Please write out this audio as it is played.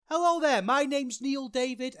Hello there, my name's Neil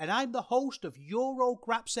David and I'm the host of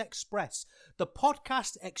Kraestch Express, the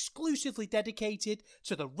podcast exclusively dedicated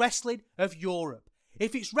to the wrestling of Europe.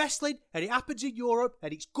 If it's wrestling and it happens in Europe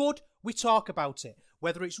and it's good, we talk about it.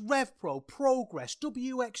 Whether it's Rev Pro, Progress,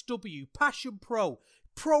 WXW, Passion Pro,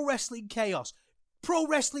 Pro Wrestling Chaos, Pro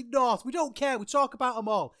Wrestling North, we don't care, we talk about them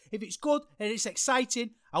all. If it's good and it's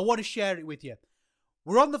exciting, I want to share it with you.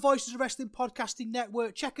 We're on the Voices of Wrestling Podcasting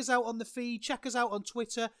Network. Check us out on the feed. Check us out on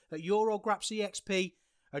Twitter at EuroGrapsEXP.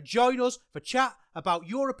 And join us for chat about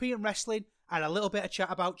European wrestling and a little bit of chat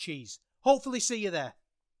about cheese. Hopefully see you there.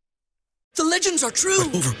 The legends are true.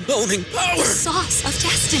 Overwhelming power! The sauce of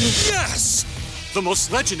destiny. Yes! The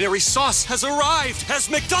most legendary sauce has arrived as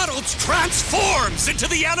McDonald's transforms into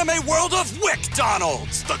the anime world of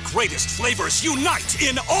WickDonald's. The greatest flavors unite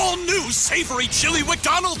in all new savory chili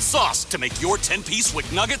McDonald's sauce to make your 10-piece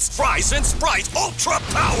Wick Nuggets, fries, and Sprite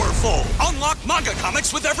ultra-powerful. Unlock manga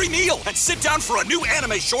comics with every meal and sit down for a new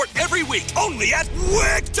anime short every week only at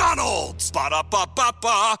WickDonald's.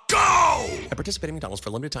 Ba-da-ba-ba-ba, go! At participating McDonald's for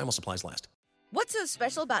a limited time while supplies last. What's so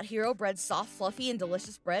special about Hero Bread's soft, fluffy, and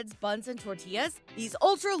delicious breads, buns, and tortillas? These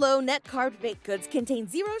ultra-low net-carb baked goods contain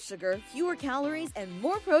zero sugar, fewer calories, and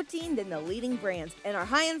more protein than the leading brands, and are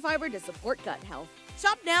high in fiber to support gut health.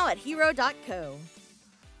 Shop now at hero.co.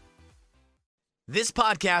 This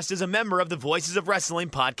podcast is a member of the Voices of Wrestling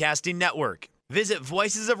Podcasting Network. Visit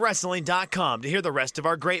voicesofwrestling.com to hear the rest of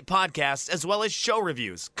our great podcasts, as well as show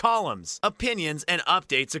reviews, columns, opinions, and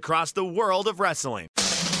updates across the world of wrestling.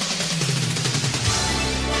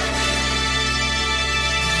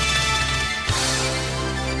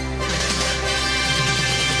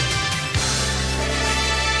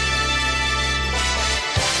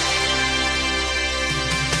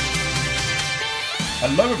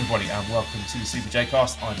 Hello everybody and welcome to the Super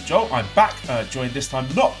J-Cast. I'm Joel. I'm back, joined this time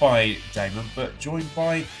not by Damon, but joined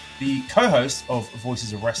by the co-host of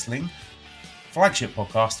Voices of Wrestling flagship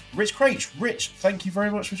podcast, Rich Kraestch. Rich, thank you very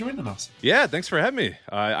much for joining us. Yeah, thanks for having me.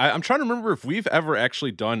 I'm trying to remember if we've ever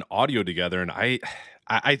actually done audio together, and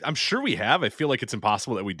I'm sure we have. I feel like it's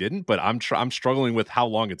impossible that we didn't, but I'm struggling with how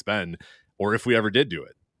long it's been, or if we ever did do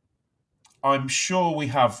it. I'm sure we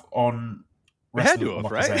have on... We had to have,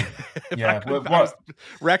 right? Yeah. I was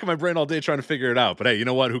racking my brain all day trying to figure it out. But hey, you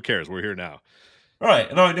know what? Who cares? We're here now. Right.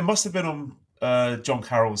 No, it must have been on John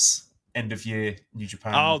Carroll's end of year New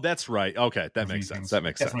Japan. Oh, that's right. Okay, that makes sense. That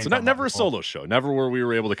makes sense. So never a solo show. Never where we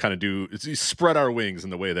were able to kind of spread our wings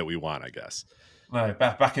in the way that we want, I guess. No,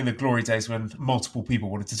 back in the glory days when multiple people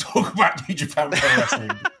wanted to talk about New Japan Pro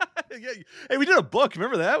Wrestling. Yeah. Hey, we did a book.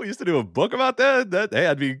 Remember that? We used to do a book about that. Hey,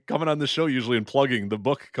 I'd be coming on the show usually and plugging the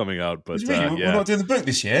book coming out. But We're not doing the book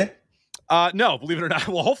this year. No, believe it or not.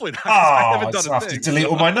 Well, hopefully not. I haven't done a thing. I have to delete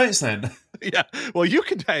all my notes then. Yeah. Well, you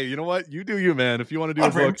can. Hey, you know what? You do you, man. If you want to do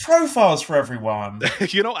I've written profiles for everyone.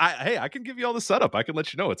 I can give you all the setup. I can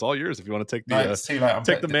let you know. It's all yours if you want to take the. No, it's too late. I'm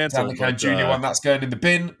take the mantle. The Danican Junior one that's going in the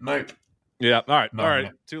bin. Nope. Yeah. All right. No.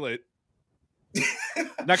 Too late.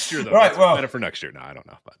 Next year, though. Right, well, better for next year. No, I don't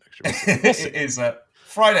know about next year. We'll it is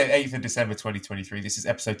Friday, 8th of December, 2023. This is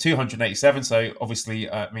episode 287. So obviously,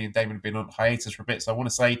 me and Damon have been on hiatus for a bit. So I want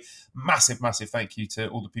to say massive thank you to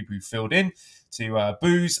all the people who filled in, to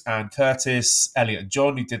Booze and Curtis, Elliot and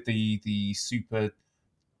John, who did the Super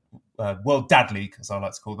World Dad League, as I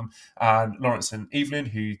like to call them, and Lawrence and Evelyn,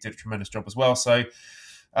 who did a tremendous job as well. So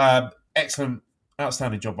excellent.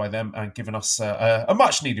 Outstanding job by them and giving us a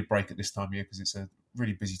much needed break at this time of year because it's a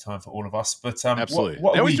really busy time for all of us. But absolutely,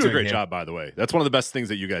 what they always do a great here? job. By the way, that's one of the best things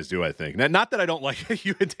that you guys do. I think. Not that I don't like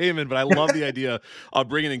you and Damon, but I love the idea of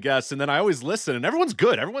bringing in guests. And then I always listen, and everyone's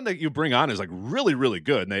good. Everyone that you bring on is like really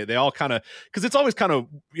good. And they all kind of, because it's always kind of,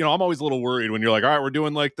 I'm always a little worried when you're like, all right, we're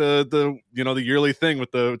doing like the yearly thing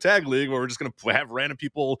with the tag league where we're just going to have random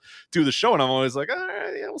people do the show, and I'm always like, all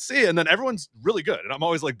right, yeah, we'll see. And then everyone's really good, and I'm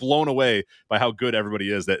always like blown away by how good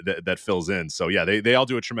everybody is that fills in. So yeah, they all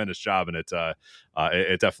do a tremendous job, and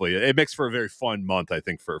it definitely it makes for a very fun month, I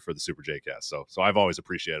think, for the Super J-Cast. So I've always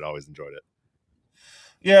appreciated, always enjoyed it.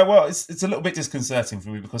 Yeah, well, it's a little bit disconcerting for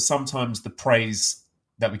me because sometimes the praise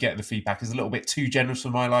that we get in the feedback is a little bit too generous for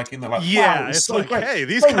my liking. They're like, yeah, wow, it's so like, great. Hey,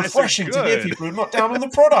 these so guys refreshing are to hear people who are not down on the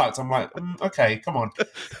product. I'm like, okay, come on.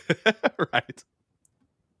 Right.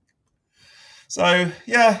 So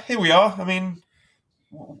yeah, here we are. I mean,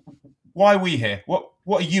 why are we here? What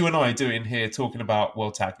are you and I doing here talking about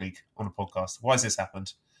World Tag League on a podcast? Why has this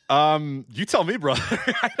happened? You tell me, brother.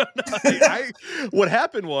 I don't know. What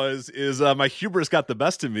happened was my hubris got the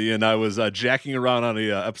best of me, and I was jacking around on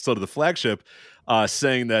a episode of the flagship,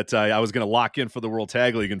 saying that I was going to lock in for the World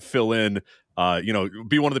Tag League and fill in,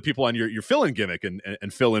 be one of the people on your fill-in gimmick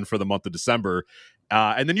and fill in for the month of December.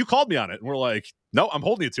 And then you called me on it, and we're like, no, I'm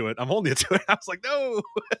holding you to it. I was like, no,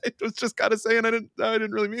 I was just kind of saying I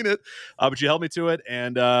didn't really mean it. But you held me to it,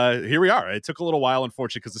 and here we are. It took a little while,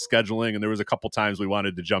 unfortunately, because of scheduling, and there was a couple times we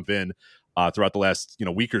wanted to jump in throughout the last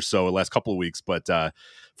week or so, last couple of weeks, but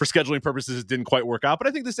for scheduling purposes, it didn't quite work out. But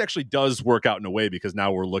I think this actually does work out in a way, because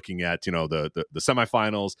now we're looking at the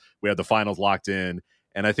semifinals. We have the finals locked in,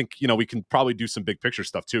 and I think we can probably do some big picture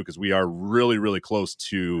stuff too, because we are really, really close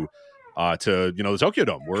to the Tokyo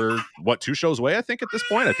Dome. We're 2 shows away, I think, at this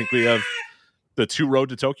point. I think we have the 2 Road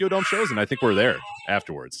to Tokyo Dome shows, and I think we're there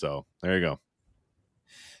afterwards. So there you go.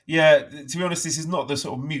 Yeah, to be honest, this is not the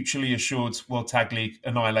sort of mutually assured World Tag League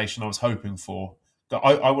annihilation I was hoping for.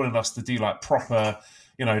 I wanted us to do like proper,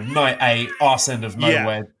 night 8, arse end of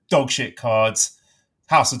nowhere, dog shit cards,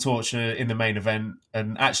 House of Torture in the main event,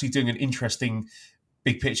 and actually doing an interesting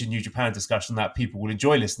big picture New Japan discussion that people will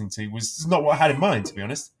enjoy listening to was not what I had in mind, to be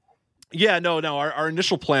honest. Yeah, no. Our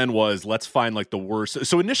initial plan was, let's find like the worst.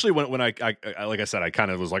 So initially, when I like I said, I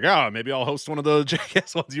kind of was like, oh, maybe I'll host one of the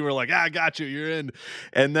JKS ones. You were like, I got you, you're in.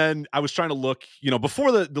 And then I was trying to look,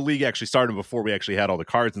 before the league actually started, before we actually had all the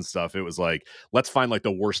cards and stuff, it was like, let's find like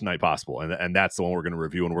the worst night possible, and that's the one we're going to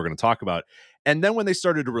review and we're going to talk about. And then when they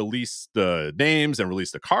started to release the names and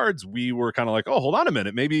release the cards, we were kind of like, oh, hold on a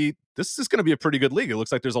minute. Maybe this is going to be a pretty good league. It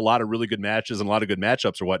looks like there's a lot of really good matches and a lot of good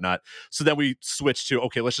matchups or whatnot. So then we switched to,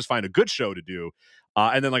 okay, let's just find a good show to do.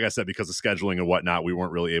 And then, like I said, because of scheduling and whatnot, we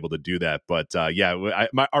weren't really able to do that. But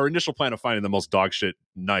our initial plan of finding the most dog shit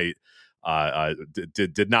night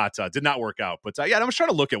did not work out. But I was trying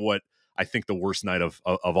to look at what I think the worst night of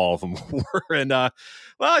all of them were. And I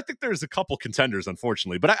think there's a couple contenders,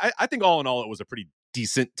 unfortunately, but I think all in all, it was a pretty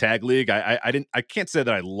decent tag league. I can't say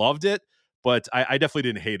that I loved it, but I definitely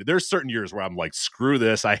didn't hate it. There's certain years where I'm like, screw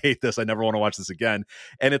this, I hate this, I never want to watch this again.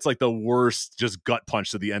 And it's like the worst just gut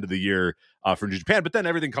punch to the end of the year for New Japan. But then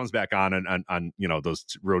everything comes back on those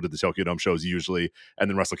Road to the Tokyo Dome shows usually, and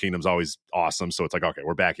then Wrestle Kingdom's always awesome. So it's like, okay,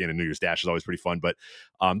 we're back in, and New Year's Dash is always pretty fun. But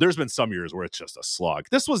there's been some years where it's just a slog.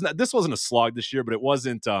 This wasn't a slog this year, but it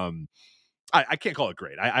wasn't. I can't call it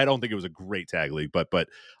great. I don't think it was a great tag league, but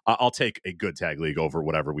I'll take a good tag league over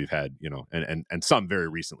whatever we've had, and some very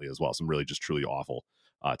recently as well. Some really just truly awful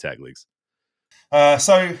tag leagues.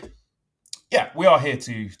 So we are here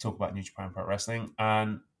to talk about New Japan Pro Wrestling,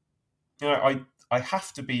 and I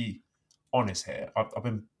have to be honest here. I've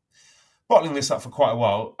been bottling this up for quite a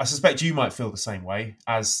while. I suspect you might feel the same way,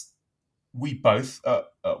 as we both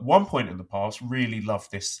at one point in the past really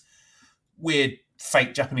loved this weird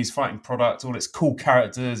fake Japanese fighting product, all its cool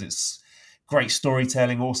characters, its great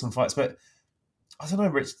storytelling, awesome fights. But I don't know,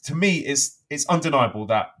 Rich, to me, it's undeniable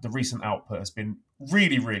that the recent output has been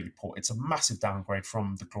really, really poor. It's a massive downgrade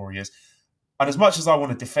from the glory years. And as much as I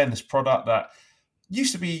want to defend this product that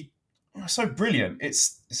used to be so brilliant,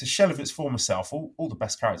 it's a shell of its former self. All the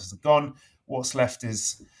best characters are gone. What's left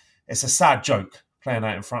it's a sad joke playing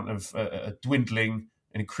out in front of a dwindling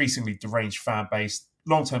and increasingly deranged fan base.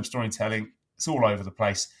 Long-term storytelling, it's all over the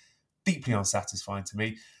place. Deeply unsatisfying to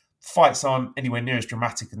me. Fights aren't anywhere near as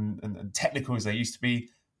dramatic and technical as they used to be.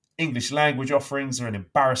 English language offerings are an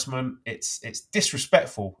embarrassment. It's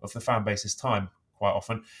disrespectful of the fan base's time quite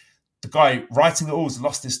often. The guy writing it all has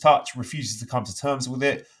lost his touch, refuses to come to terms with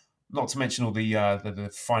it. Not to mention all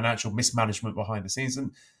the financial mismanagement behind the scenes.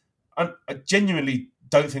 And I genuinely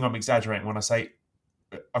don't think I'm exaggerating when I say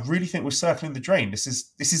I really think we're circling the drain. This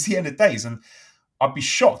is the end of days, and I'd be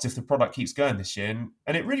shocked if the product keeps going this year.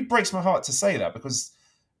 And it really breaks my heart to say that, because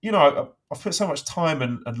I've put so much time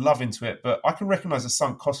and love into it, but I can recognise a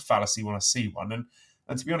sunk cost fallacy when I see one.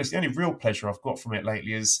 And to be honest, the only real pleasure I've got from it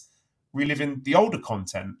lately is reliving the older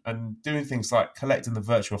content and doing things like collecting the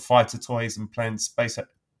Virtua Fighter toys and playing Space.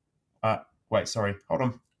 Hold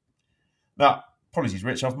on. Now, apologies,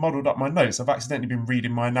 Rich. I've modelled up my notes. I've accidentally been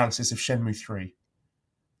reading my analysis of Shenmue 3.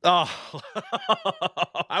 Oh,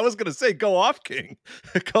 I was gonna say, go off, King.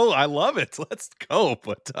 Go, I love it. Let's go.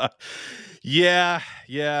 But that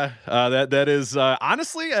is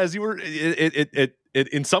honestly, as you were, it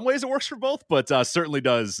in some ways it works for both, but certainly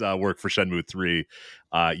does work for Shenmue 3.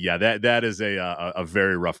 That is a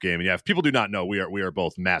very rough game. And if people do not know, we are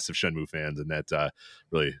both massive Shenmue fans, and that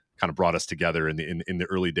really kind of brought us together in the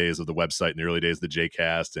early days of the website, in the early days of the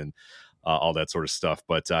JCast, and all that sort of stuff.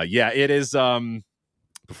 But it is.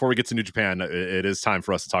 Before we get to New Japan, it is time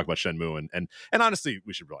for us to talk about Shenmue, and honestly,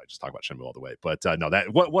 we should probably just talk about Shenmue all the way. But no,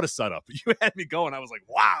 what a setup! You had me going. I was like,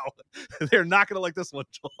 wow, they're not going to like this one,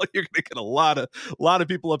 Joel. You're going to get a lot of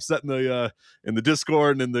people upset in the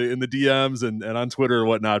Discord and in the DMs and on Twitter and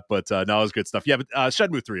whatnot. But no, it was good stuff. Yeah, but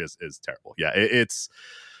Shenmue 3 is terrible. Yeah, it's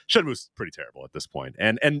Shenmue's pretty terrible at this point.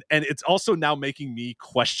 And it's also now making me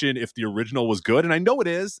question if the original was good. And I know it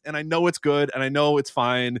is, and I know it's good, and I know it's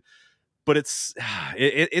fine, but it's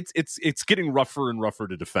getting rougher and rougher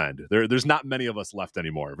to defend. There's not many of us left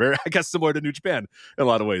anymore. Very, I guess, similar to New Japan in a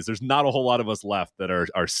lot of ways. There's not a whole lot of us left that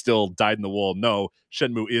are still dyed in the wool. No,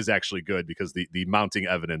 Shenmue is actually good, because the mounting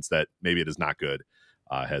evidence that maybe it is not good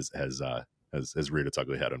has reared its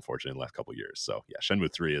ugly head, unfortunately, in the last couple of years. So yeah,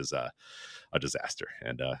 Shenmue 3 is a disaster,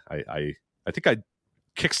 and I think I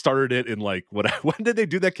kickstarted it in like when did they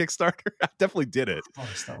do that Kickstarter? I definitely did it.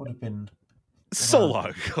 Gosh, that would have been so long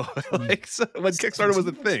ago. Like, so when Kickstarter was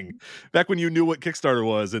a thing, back when you knew what Kickstarter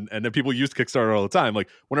was, and then people used Kickstarter all the time. Like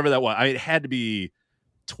whenever that was, it had to be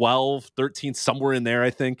 12, 13, somewhere in there. I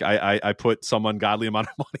think I put some ungodly amount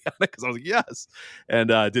of money on it because I was like, yes, and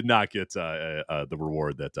did not get the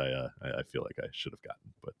reward that I feel like I should have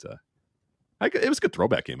gotten. But it was a good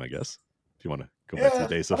throwback game, I guess, if you want to go back to the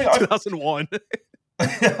days of 2001.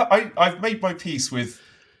 I've made my peace with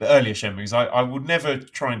the earlier Shenmues. I would never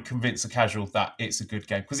try and convince a casual that it's a good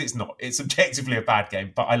game, because it's not. It's objectively a bad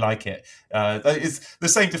game, but I like it. It's the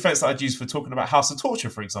same defense that I'd use for talking about House of Torture,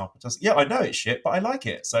 for example. Just, yeah, I know it's shit, but I like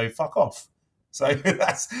it, so fuck off. So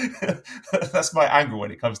that's my angle when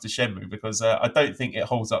it comes to Shenmue, because I don't think it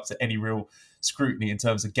holds up to any real scrutiny in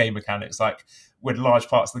terms of game mechanics. Like when large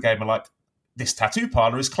parts of the game are like, this tattoo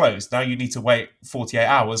parlor is closed. Now you need to wait 48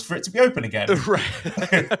 hours for it to be open again.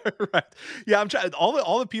 Right. Right. Yeah, I'm trying.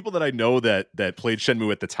 All the people that I know that played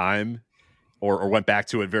Shenmue at the time, or went back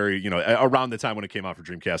to it very, around the time when it came out for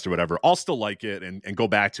Dreamcast or whatever, all still like it and go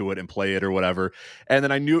back to it and play it or whatever. And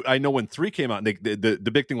then I know when 3 came out,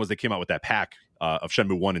 the big thing was they came out with that pack of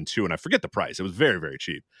Shenmue 1 and 2, and I forget the price. It was very, very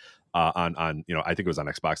cheap. On I think it was on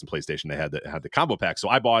Xbox and PlayStation. They had the combo pack, so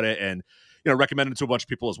I bought it and recommended it to a bunch of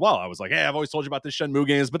people as well. I was like, hey, I've always told you about this Shenmue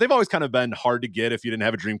games, but they've always kind of been hard to get if you didn't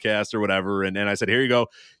have a Dreamcast or whatever. And I said, here you go,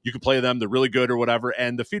 you can play them. They're really good or whatever.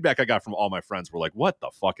 And the feedback I got from all my friends were like, what the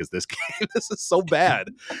fuck is this game? This is so bad.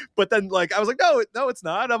 But then like I was like, no, it's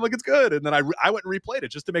not. I'm like, it's good. And then I went and replayed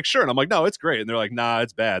it just to make sure. And I'm like, no, it's great. And they're like, nah,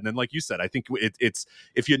 it's bad. And then like you said, I think it's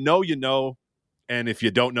if you know, you know. And if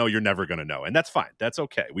you don't know, you're never going to know. And that's fine. That's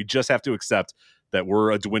okay. We just have to accept that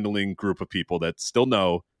we're a dwindling group of people that still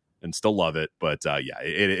know and still love it. But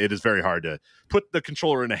it is very hard to put the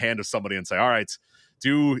controller in the hand of somebody and say, all right,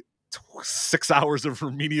 do 6 hours of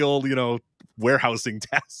remedial, warehousing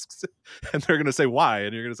tasks. And they're going to say, why?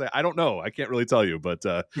 And you're going to say, I don't know. I can't really tell you. But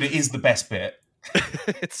it is the best bit.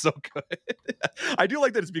 It's so good. I do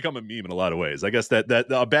like that it's become a meme in a lot of ways. I guess that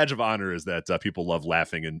a badge of honor is that people love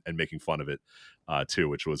laughing and making fun of it too,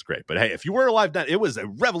 which was great. But hey, if you were alive then, it was a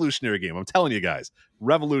revolutionary game. I'm telling you guys,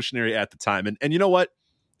 revolutionary at the time. And you know what?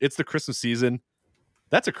 It's the Christmas season.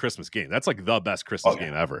 That's a Christmas game. That's like the best Christmas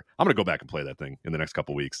game ever. I'm gonna go back and play that thing in the next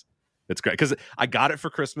couple weeks. It's great because I got it for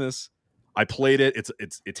Christmas. I played it.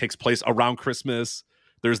 It takes place around Christmas.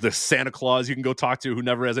 There's this Santa Claus you can go talk to who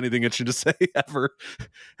never has anything interesting to say ever,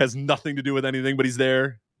 has nothing to do with anything, but he's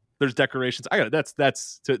there. There's decorations.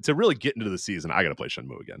 That's to really get into the season. I got to play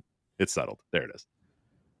Shenmue again. It's settled. There it is.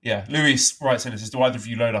 Yeah, Luis writes in and says, do either of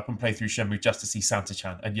you load up and play through Shenmue just to see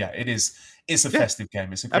Santa-chan? And yeah, it's a festive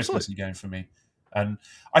game. It's a Christmassy game for me. And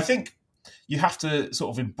I think you have to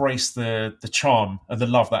sort of embrace the charm and the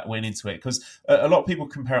love that went into it, because a lot of people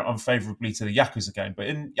compare it unfavorably to the Yakuza game. But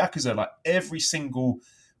in Yakuza, like every single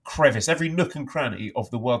crevice, every nook and cranny of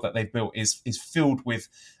the world that they've built is filled with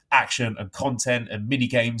action and content and mini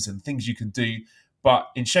games and things you can do. But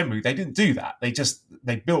in Shenmue, they didn't do that.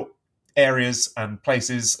 They built areas and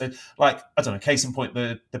places like, I don't know, case in point,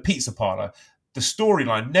 the pizza parlor. The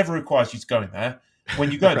storyline never requires you to go in there.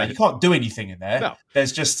 When you go in there, you can't do anything in there. No.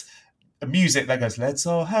 There's just a music that goes, let's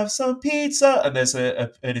all have some pizza. And there's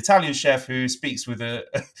an Italian chef who speaks with a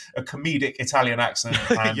comedic Italian accent.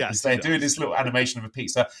 And they're doing this little animation of a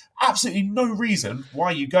pizza. Absolutely no reason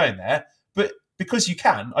why you go in there. But because you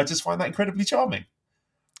can, I just find that incredibly charming.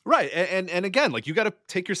 Right. And again, like you got to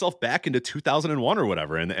take yourself back into 2001 or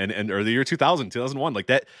whatever, and or the year 2001, like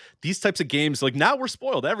that, these types of games, like now we're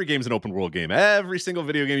spoiled. Every game's an open world game. Every single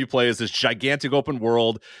video game you play is this gigantic open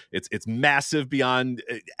world. It's massive beyond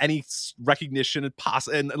any recognition and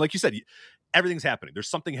and like you said, everything's happening. There's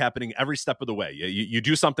something happening every step of the way. You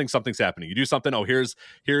do something, something's happening. You do something,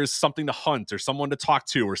 here's something to hunt or someone to talk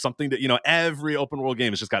to or something that, every open world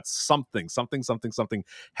game has just got something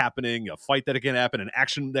happening, a fight that can happen, an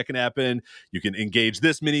action that can happen. You can engage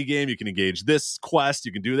this mini game. You can engage this quest.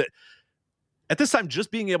 You can do that. At this time,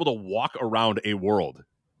 just being able to walk around a world,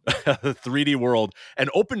 a 3D world, and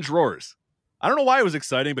open drawers. I don't know why it was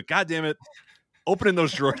exciting, but God damn it. opening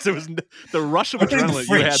those drawers. It was the rush of Opening the adrenaline you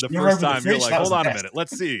fridge. had the You first remember the time. You're fridge? like, That was hold on the a best. minute.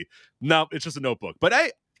 Let's see. No, it's just a notebook. But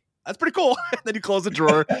hey, that's pretty cool. And then you close the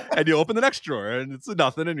drawer and you open the next drawer and it's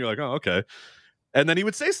nothing. And you're like, oh, okay. And then he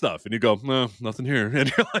would say stuff and you go, no, nothing here.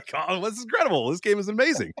 And you're like, oh, this is incredible. This game is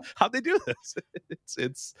amazing. How'd they do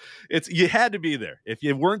this? It's you had to be there. If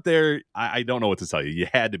you weren't there, I don't know what to tell you. You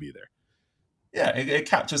had to be there. Yeah, it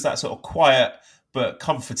captures that sort of quiet but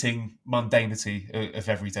comforting mundanity of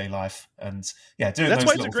everyday life. And yeah, doing That's those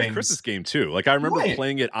why it's little a great things. Christmas game too. Like I remember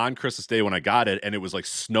playing it on Christmas Day when I got it, and it was like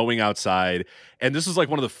snowing outside. And this was like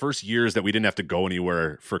one of the first years that we didn't have to go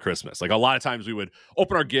anywhere for Christmas. Like a lot of times we would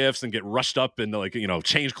open our gifts and get rushed up and like,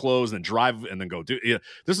 change clothes and then drive and then go do.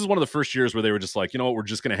 This is one of the first years where they were just like, you know what, we're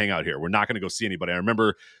just going to hang out here. We're not going to go see anybody. I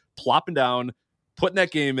remember plopping down, putting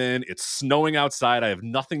that game in. It's snowing outside. I have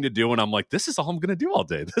nothing to do, and I'm like, this is all I'm going to do all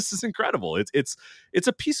day. This is incredible. It's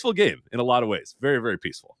a peaceful game in a lot of ways. Very, very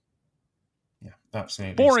peaceful. Yeah,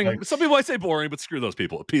 absolutely. Boring. So, some people might say boring, but screw those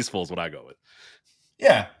people. Peaceful is what I go with.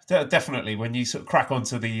 yeah, definitely. When you sort of crack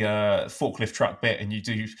onto the forklift truck bit and you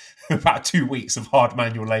do about 2 weeks of hard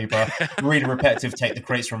manual labor, really repetitive, take the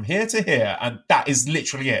crates from here to here, and that is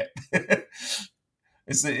literally it.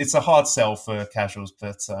 It's a hard sell for casuals,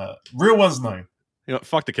 but real ones know.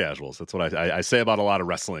 Fuck the casuals. That's what I say about a lot of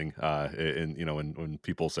wrestling. When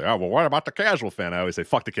people say, "Oh, well, what about the casual fan?" I always say,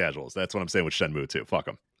 "Fuck the casuals." That's what I'm saying with Shenmue too. Fuck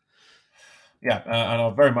them. Yeah, and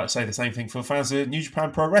I'll very much say the same thing for fans of New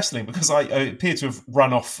Japan Pro Wrestling, because I appear to have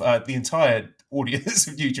run off the entire audience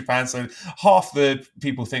of New Japan. So half the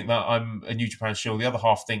people think that I'm a New Japan shill, the other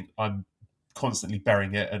half think I'm constantly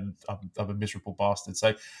burying it, and I'm a miserable bastard.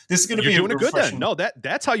 So this is going to be doing it good then. No,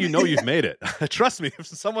 that's how you know you've made it. Trust me, if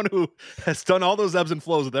someone who has done all those ebbs and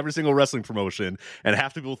flows with every single wrestling promotion, and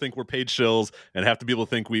half the people think we're paid shills, and half the people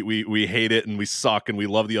think we hate it and we suck and we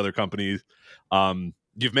love the other companies,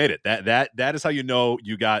 you've made it. That is how you know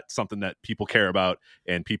you got something that people care about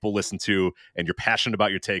and people listen to, and you're passionate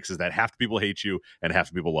about your takes. Is that half the people hate you and half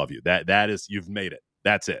the people love you? That is, you've made it.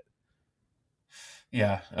 That's it.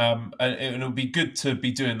 Yeah, and it'll be good to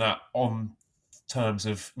be doing that on terms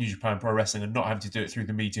of New Japan Pro Wrestling and not having to do it through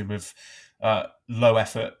the medium of low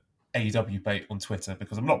effort AEW bait on Twitter,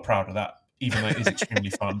 because I'm not proud of that, even though it is extremely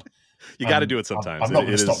fun. You got to do it sometimes. I'm not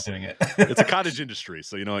going to stop doing it. It's a cottage industry,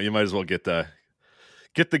 so you might as well get the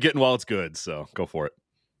getting while it's good. So go for it.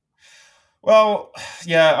 Well,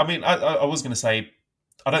 yeah, I mean, I was going to say,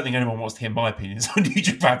 I don't think anyone wants to hear my opinions on New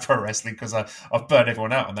Japan Pro Wrestling, because I've burned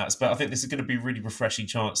everyone out on that. But I think this is going to be a really refreshing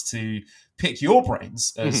chance to pick your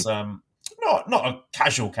brains as not a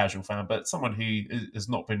casual fan, but someone who has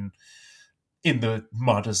not been in the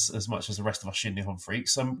mud as much as the rest of us Shin Nihon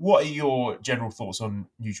freaks. What are your general thoughts on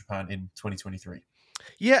New Japan in 2023?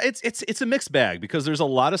 Yeah, it's a mixed bag, because there's a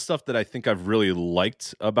lot of stuff that I think I've really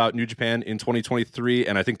liked about New Japan in 2023,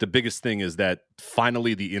 and I think the biggest thing is that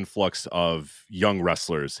finally the influx of young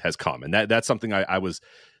wrestlers has come, and that's something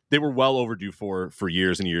they were well overdue for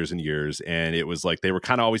years and years and years, and it was like they were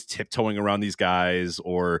kind of always tiptoeing around these guys,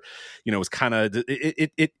 or it was kind of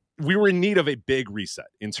we were in need of a big reset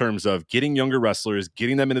in terms of getting younger wrestlers,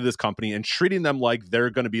 getting them into this company, and treating them like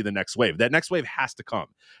they're going to be the next wave. That next wave has to come.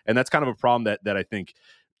 And that's kind of a problem that I think,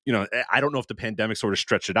 I don't know if the pandemic sort of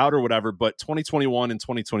stretched it out or whatever, but 2021 and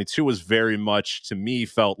 2022 was very much, to me,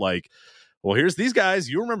 felt like, well, here's these guys.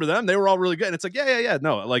 You remember them. They were all really good. And it's like, yeah.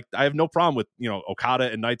 No, like I have no problem with,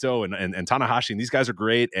 Okada and Naito and Tanahashi. And these guys are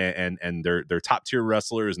great. And they're top tier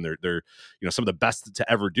wrestlers. And they're some of the best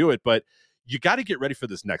to ever do it. But you got to get ready for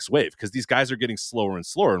this next wave, because these guys are getting slower and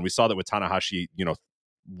slower. And we saw that with Tanahashi,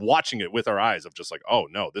 watching it with our eyes of just like, oh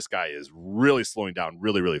no, this guy is really slowing down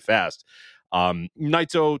really, really fast.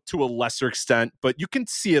 Naito to a lesser extent, but you can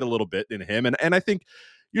see it a little bit in him. And I think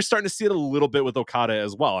you're starting to see it a little bit with Okada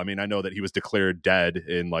as well. I mean, I know that he was declared dead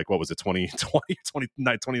in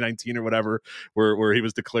 2019 or whatever, where he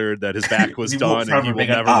was declared that his back was done and he will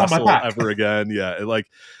never wrestle ever again. Yeah.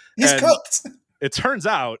 He's cooked. It turns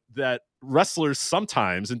out that wrestlers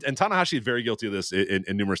sometimes, and Tanahashi is very guilty of this in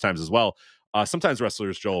numerous times as well. Sometimes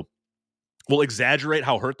wrestlers, Joel, will exaggerate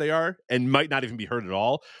how hurt they are and might not even be hurt at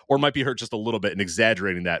all, or might be hurt just a little bit and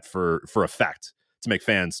exaggerating that for effect to make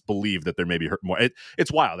fans believe that they're maybe hurt more.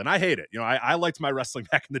 It's wild, and I hate it. I liked my wrestling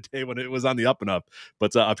back in the day when it was on the up and up,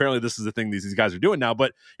 but apparently this is the thing these guys are doing now.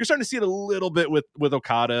 But you're starting to see it a little bit with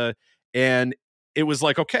Okada, and it was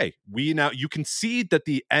like, okay, you can see that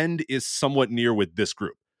the end is somewhat near with this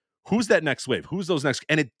group. Who's that next wave? Who's those next?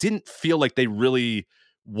 And it didn't feel like they really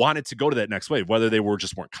wanted to go to that next wave, whether they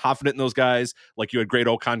weren't confident in those guys. Like you had Great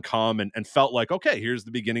Okan come and felt like, okay, here's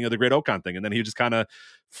the beginning of the Great Okan thing. And then he just kind of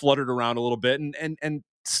fluttered around a little bit and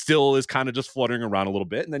still is kind of just fluttering around a little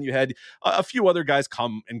bit. And then you had a few other guys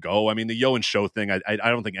come and go. I mean, the Yo and Show thing, I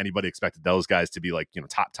don't think anybody expected those guys to be like,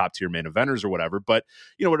 top tier main eventers or whatever. But,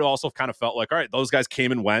 it also kind of felt like, all right, those guys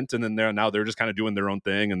came and went, and then they're just kind of doing their own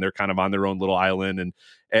thing, and they're kind of on their own little island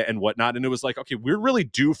and whatnot. And it was like, okay, we're really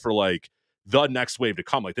due for like the next wave to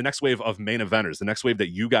come, like the next wave of main eventers, the next wave that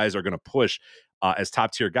you guys are going to push as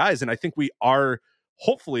top tier guys. And I think we are,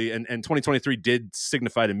 hopefully, and 2023 did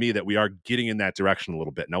signify to me that we are getting in that direction a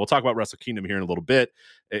little bit. Now we'll talk about Wrestle Kingdom here in a little bit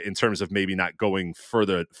in terms of maybe not going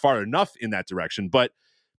far enough in that direction. But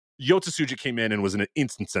Yota Tsuji came in and was an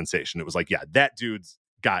instant sensation. It was like, yeah, that dude's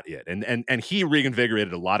got it. And he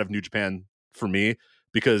reinvigorated a lot of New Japan for me,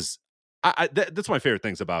 because that's one of my favorite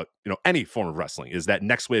things about any form of wrestling, is that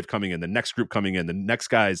next wave coming in, the next group coming in, the next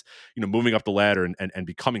guys moving up the ladder and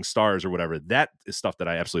becoming stars or whatever. That is stuff that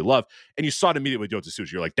I absolutely love. And you saw it immediately with Yota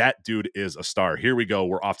Tsuji. You're like, that dude is a star. Here we go.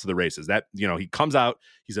 We're off to the races. That he comes out,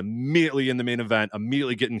 he's immediately in the main event,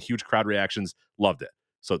 immediately getting huge crowd reactions. Loved it.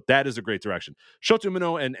 So that is a great direction. Shota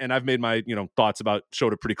Umino, and I've made my thoughts about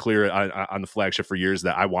Shota pretty clear on the flagship for years,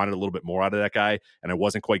 that I wanted a little bit more out of that guy and I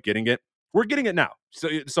wasn't quite getting it. We're getting it now.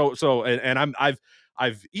 And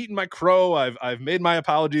I've eaten my crow. I've made my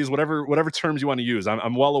apologies, whatever terms you want to use.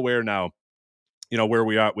 I'm well aware now, where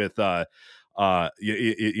we are with with Shota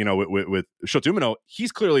Umino.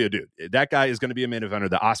 He's clearly a dude. That guy is going to be a main eventer.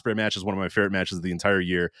 The Ospreay match is one of my favorite matches of the entire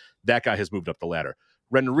year. That guy has moved up the ladder.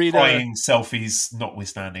 Ren Narita, crying selfies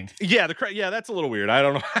notwithstanding. Yeah, that's a little weird. I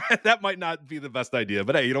don't know. That might not be the best idea,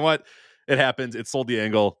 but hey, you know what? It happens. It sold the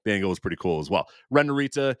angle. The angle was pretty cool as well. Ren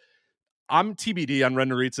Narita, I'm TBD on Ren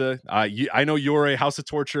Narita. I know you're a House of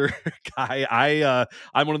Torture guy.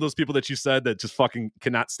 I'm one of those people that you said that just fucking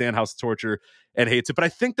cannot stand House of Torture and hates it. But I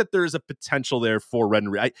think that there's a potential there for Ren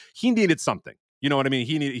Narita. He needed something. You know what I mean?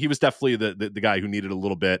 He was definitely the guy who needed a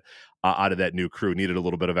little bit out of that new crew, needed a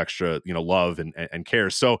little bit of extra love and care.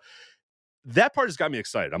 So that part has got me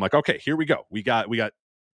excited. I'm like, okay, here we go. We got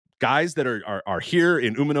guys that are here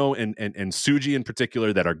in Umino and Tsuji in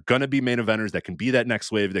particular that are going to be main eventers, that can be that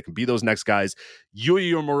next wave, that can be those next guys.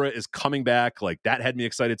 Yuya Uemura is coming back. Like, that had me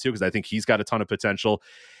excited too, because I think he's got a ton of potential.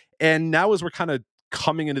 And now as we're kind of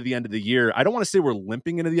coming into the end of the year, I don't want to say we're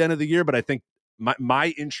limping into the end of the year, but I think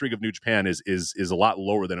my intrigue of New Japan is a lot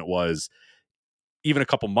lower than it was even a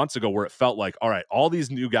couple months ago, where it felt like, all right, all these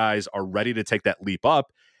new guys are ready to take that leap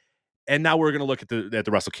up. And now we're going to look at the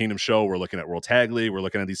Wrestle Kingdom show. We're looking at World Tag League. We're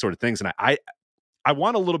looking at these sort of things. And I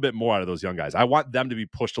want a little bit more out of those young guys. I want them to be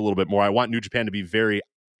pushed a little bit more. I want New Japan to be very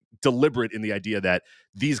deliberate in the idea that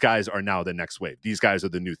these guys are now the next wave. These guys are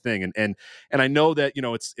the new thing. And I know that,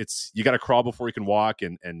 it's you got to crawl before you can walk,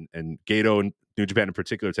 and Gato and New Japan in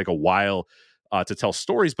particular take a while to tell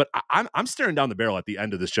stories, but I'm staring down the barrel at the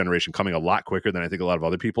end of this generation coming a lot quicker than I think a lot of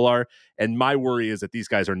other people are. And my worry is that these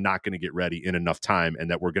guys are not going to get ready in enough time, and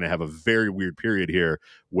that we're going to have a very weird period here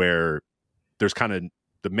where there's kind of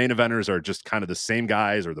the main eventers are just kind of the same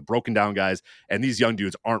guys or the broken down guys, and these young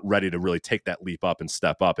dudes aren't ready to really take that leap up and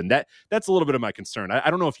step up. And that's a little bit of my concern. I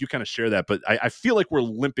don't know if you kind of share that, but I feel like we're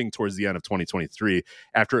limping towards the end of 2023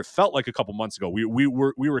 after it felt like a couple months ago we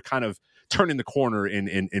were kind of turning the corner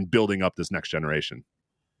in building up this next generation.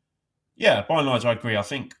 Yeah, by and large, I agree. I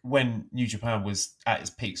think when New Japan was at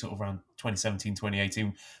its peak, sort of around 2017,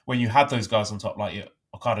 2018, when you had those guys on top, like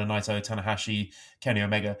Okada, Naito, Tanahashi, Kenny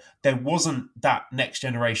Omega, there wasn't that next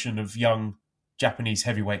generation of young Japanese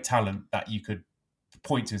heavyweight talent that you could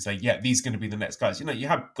point to and say, yeah, these are going to be the next guys. You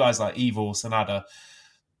have guys like Evil, Sanada,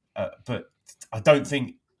 but I don't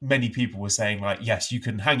think many people were saying, like, yes, you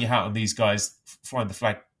can hang your hat on these guys flying the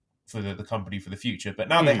flag for the company for the future. But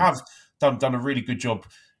now they have done a really good job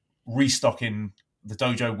restocking the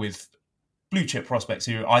dojo with blue chip prospects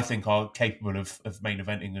who I think are capable of main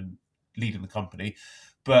eventing and leading the company.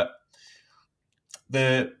 But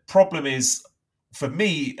the problem is, for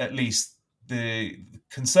me at least, the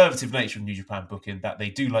conservative nature of New Japan booking, that they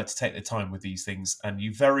do like to take their time with these things, and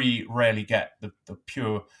you very rarely get the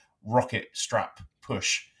pure rocket strap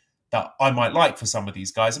push that I might like for some of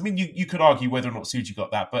these guys. I mean, you could argue whether or not Tsuji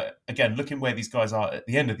got that, but again, looking where these guys are at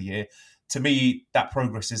the end of the year, to me, that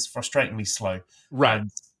progress is frustratingly slow. Right.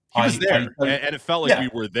 And he was there, and it felt like we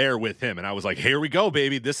were there with him, and I was like, here we go,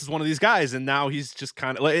 baby. This is one of these guys, and now he's just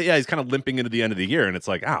kind of, he's kind of limping into the end of the year, and it's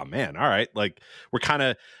like, oh, man, all right. Like,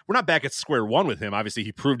 we're not back at square one with him. Obviously,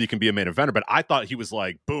 he proved he can be a main eventer, but I thought he was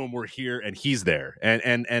like, boom, we're here, and he's there.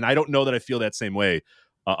 And I don't know that I feel that same way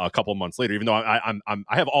a couple months later, even though I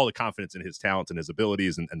have all the confidence in his talent and his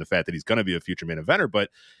abilities and the fact that he's going to be a future main eventer. But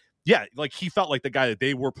yeah, like he felt like the guy that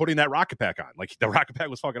they were putting that rocket pack on, like the rocket pack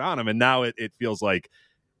was fucking on him. And now it feels like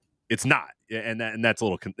it's not. And that's a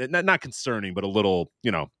little, not concerning, but a little,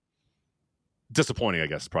 disappointing, I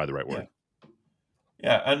guess is probably the right word.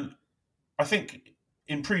 Yeah. And I think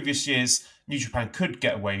in previous years, New Japan could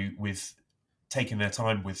get away with taking their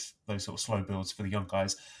time with those sort of slow builds for the young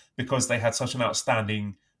guys because they had such an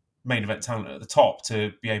outstanding main event talent at the top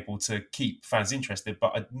to be able to keep fans interested.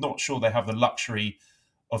 But I'm not sure they have the luxury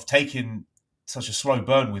of taking such a slow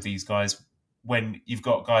burn with these guys when you've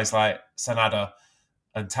got guys like Sanada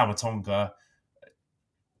and Tama Tonga,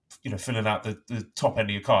 filling out the top end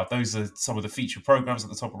of your card. Those are some of the feature programs at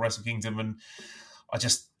the top of Wrestle Kingdom. And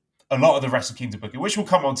a lot of the Wrestle Kingdom booking, which we'll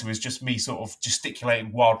come on to, is just me sort of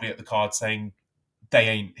gesticulating wildly at the card saying they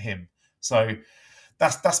ain't him. So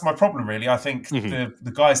that's my problem, really. I think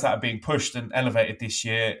the guys that are being pushed and elevated this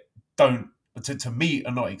year to me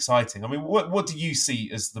are not exciting. I mean, what do you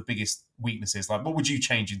see as the biggest weaknesses? Like, what would you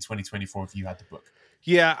change in 2024 if you had the book?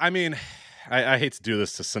 Yeah, I mean, I hate to do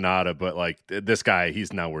this to Sonata, but like this guy,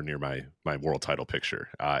 he's nowhere near my world title picture.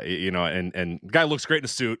 And guy looks great in a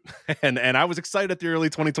suit, and I was excited at the early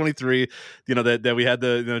 2023. That we had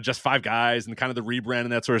the just 5 guys and kind of the rebrand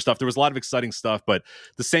and that sort of stuff. There was a lot of exciting stuff, but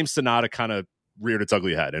the same Sonata kind of reared its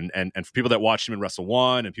ugly head. And for people that watched him in Wrestle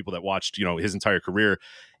One and people that watched his entire career,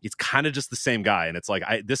 it's kind of just the same guy. And it's like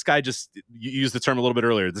this guy just, you used the term a little bit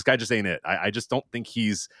earlier, this guy just ain't it. I just don't think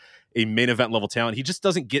he's a main event level talent. He just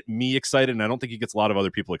doesn't get me excited, and I don't think he gets a lot of other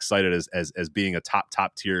people excited as being a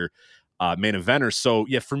top tier main eventer. So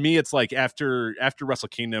yeah, for me, it's like after Wrestle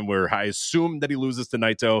Kingdom, where I assume that he loses to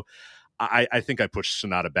Naito, I think I push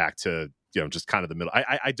Sonata back to just kind of the middle.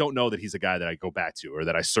 I don't know that he's a guy that I go back to or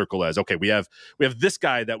that I circle as, okay, we have this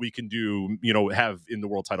guy that we can do, have in the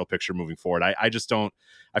world title picture moving forward. I just don't.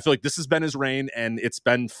 I feel like this has been his reign and it's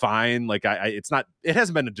been fine. Like it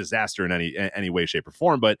hasn't been a disaster in any way, shape, or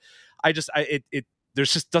form. But there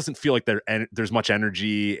just doesn't feel like there's much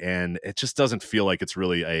energy, and it just doesn't feel like it's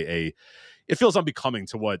really it feels unbecoming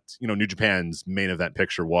to what New Japan's main event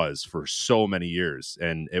picture was for so many years,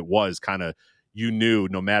 and it was kind of,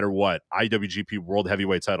 no matter what, IWGP World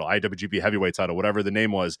Heavyweight Title, IWGP Heavyweight Title, whatever the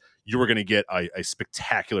name was, you were going to get a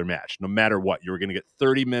spectacular match. No matter what, you were going to get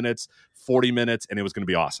 30 minutes, 40 minutes, and it was going to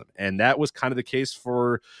be awesome. And that was kind of the case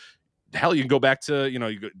for, hell, you can go back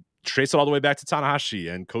to, trace it all the way back to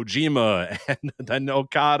Tanahashi and Kojima and then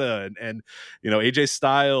Okada and AJ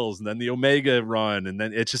Styles and then the Omega run. And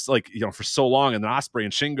then it's just like, for so long, and then Ospreay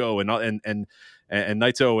and Shingo and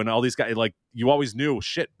Naito and all these guys, like, you always knew,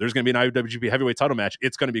 shit, there's going to be an IWGP heavyweight title match.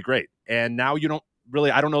 It's going to be great. And now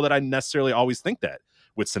I don't know that I necessarily always think that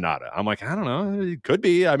with Sonata. I'm like, I don't know, it could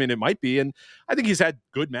be. I mean, it might be. And I think he's had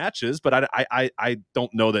good matches, but I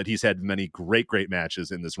don't know that he's had many great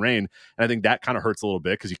matches in this reign. And I think that kind of hurts a little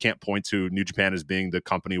bit because you can't point to New Japan as being the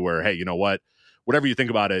company where, hey, you know what, whatever you think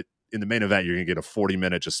about it, in the main event, you're going to get a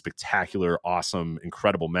 40-minute, just spectacular, awesome,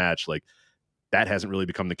 incredible match. Like, that hasn't really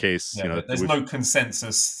become the case. Yeah, there's no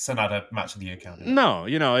consensus Sonata match of the year count. No,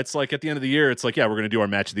 it's like at the end of the year, it's like, yeah, we're going to do our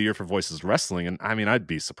match of the year for Voices of Wrestling. And I mean, I'd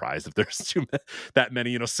be surprised if there's that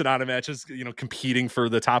many, Sonata matches, competing for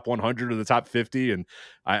the top 100 or the top 50. And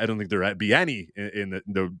I don't think there'd be any in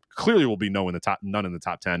the clearly will be none in the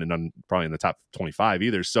top 10 and none probably in the top 25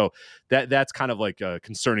 either. So that's kind of like a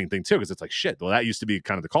concerning thing too, because it's like, shit, well, that used to be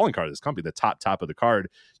kind of the calling card of this company. The top of the card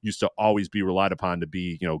used to always be relied upon to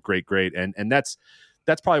be, great. And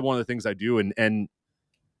that's probably one of the things I do. And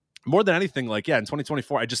more than anything, like, yeah, in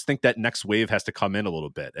 2024, I just think that next wave has to come in a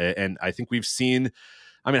little bit. And I think we've seen,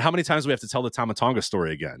 I mean, how many times do we have to tell the Tama Tonga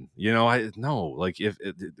story again? We're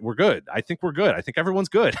good. I think we're good. I think everyone's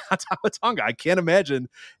good on Tama Tonga. I can't imagine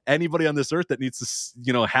anybody on this earth that needs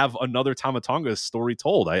to, have another Tama Tonga story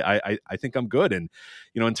told. I think I'm good. And,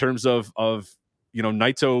 in terms of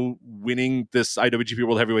Naito winning this IWGP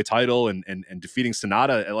World Heavyweight title and defeating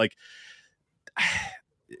Sonata, like,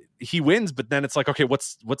 he wins, but then it's like, okay,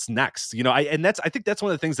 what's next? I think that's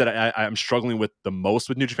one of the things that I'm struggling with the most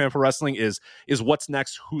with New Japan Pro Wrestling is what's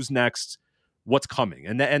next, who's next, what's coming.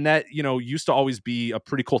 And that used to always be a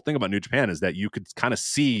pretty cool thing about New Japan, is that you could kind of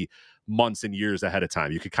see months and years ahead of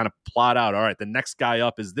time. You could kind of plot out, all right, the next guy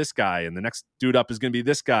up is this guy, and the next dude up is going to be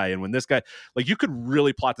this guy. And when this guy, like, you could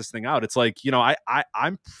really plot this thing out. It's like,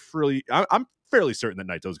 I'm fairly certain that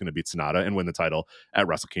Naito is going to beat Sonata and win the title at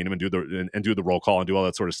Wrestle Kingdom and do the roll call and do all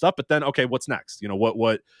that sort of stuff. But then, okay, what's next?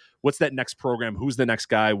 What's that next program? Who's the next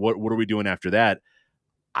guy? What are we doing after that?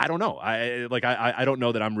 I don't know. I don't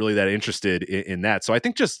know that I'm really that interested in that. So I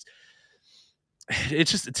think just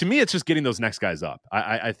it's just, to me, it's just getting those next guys up.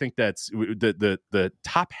 I think that's the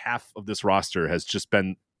top half of this roster has just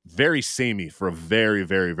been very samey for a very,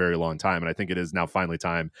 very, very long time. And I think it is now finally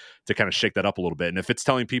time to kind of shake that up a little bit. And if it's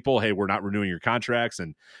telling people, hey, we're not renewing your contracts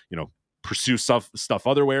and, pursue stuff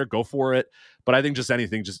otherwhere, go for it. But I think just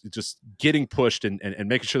anything, just getting pushed and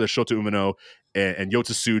making sure that Shota Umino and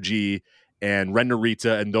Yota Tsuji and Ren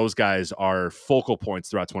Narita and those guys are focal points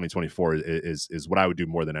throughout 2024 is what I would do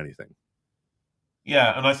more than anything.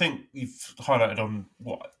 Yeah, and I think you've highlighted on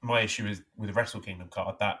what my issue is with the Wrestle Kingdom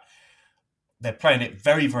card, that they're playing it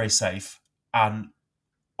very, very safe. And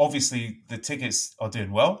obviously the tickets are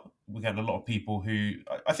doing well. We're getting a lot of people who,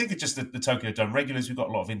 I think it's just the Tokyo Dome regulars. We've got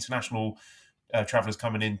a lot of international travelers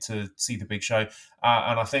coming in to see the big show.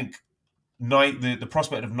 And I think the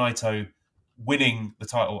prospect of Naito winning the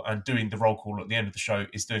title and doing the roll call at the end of the show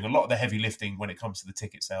is doing a lot of the heavy lifting when it comes to the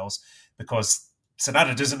ticket sales, because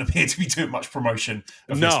Sanada doesn't appear to be doing much promotion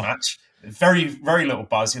of this match. Very, very little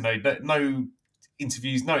buzz, no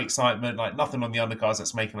interviews, no excitement, like nothing on the undercards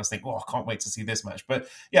that's making us think, I can't wait to see this match. But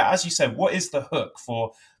yeah, as you said, what is the hook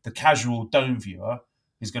for the casual Dome viewer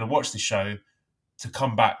who's going to watch the show to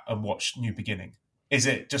come back and watch New Beginning? Is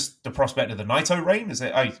it just the prospect of the Naito reign? Is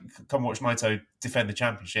it, come watch Naito defend the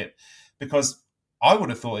championship? Because I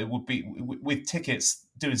would have thought it would be, with tickets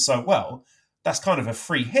doing so well, that's kind of a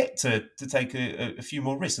free hit to take a few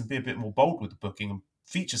more risks and be a bit more bold with the booking and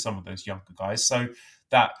feature some of those younger guys, so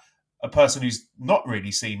that a person who's not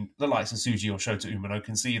really seen the likes of Tsuji or Shota Umino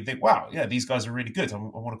can see and think, wow, yeah, these guys are really good. I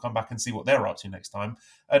want to come back and see what they're up to next time.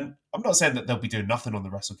 And I'm not saying that they'll be doing nothing on the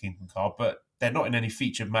Wrestle Kingdom card, but they're not in any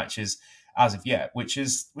featured matches as of yet, which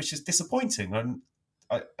is disappointing. And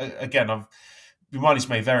your mileage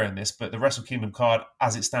may vary on this, but the Wrestle Kingdom card,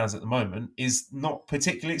 as it stands at the moment, is not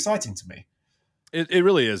particularly exciting to me. It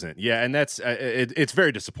really isn't. Yeah, and that's it's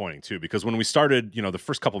very disappointing too, because when we started, the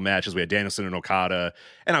first couple matches, we had Danielson and Okada,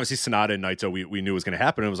 and obviously Sanada and Naito, we knew was going to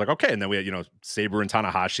happen. And it was like, okay, and then we had, Sabre and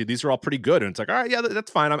Tanahashi. These are all pretty good, and it's like, all right, yeah,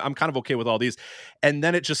 that's fine. I'm kind of okay with all these. And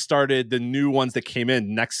then it just started, the new ones that came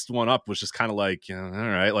in. Next one up was just kind of like, all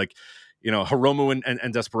right, like, Hiromu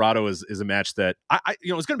and Desperado is a match that I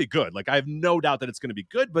it's going to be good. Like, I have no doubt that it's going to be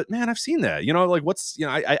good, but man, I've seen that. Like, what's,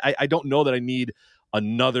 I don't know that I need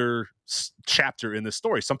another chapter in this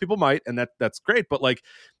story. Some people might, and that's great, but like,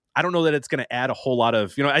 I don't know that it's going to add a whole lot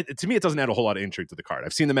of, to me, it doesn't add a whole lot of intrigue to the card.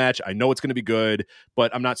 I've seen the match. I know it's going to be good,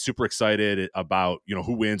 but I'm not super excited about,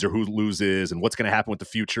 who wins or who loses and what's going to happen with the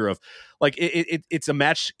future of, like, it's a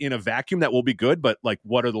match in a vacuum that will be good, but like,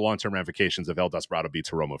 what are the long-term ramifications if El Desperado beats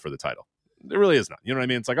Hiromu for the title? There really is not. You know what I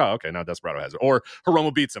mean? It's like, oh, okay, now Desperado has it. Or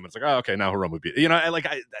Hiromu beats him. It's like, oh, okay, now Hiromu beats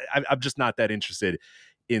it. I'm just not that interested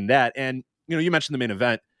in that. And, you mentioned the main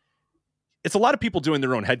event. It's a lot of people doing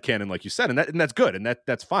their own headcanon, like you said, and that's good, and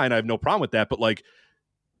that's fine. I have no problem with that. But like,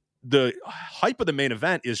 the hype of the main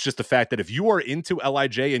event is just the fact that if you are into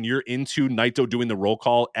LIJ and you're into Naito doing the roll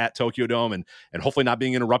call at Tokyo Dome and hopefully not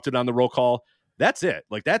being interrupted on the roll call, that's it.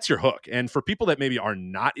 Like, that's your hook. And for people that maybe are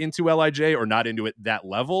not into LIJ or not into it that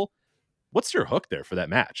level, what's your hook there for that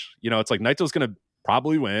match? It's like Naito's going to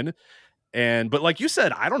probably win. But like you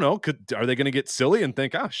said, I don't know. Are they going to get silly and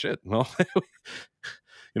think, oh shit, well,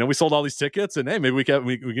 we sold all these tickets, and hey, maybe we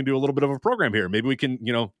can do a little bit of a program here. Maybe we can,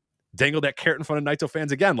 dangle that carrot in front of Naito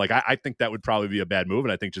fans again. Like, I think that would probably be a bad move,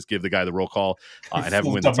 and I think just give the guy the roll call and have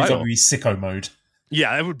him win the title. WWE sicko mode.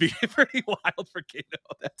 Yeah, that would be pretty wild for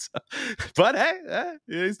Kano. But hey,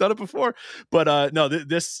 he's done it before. But no,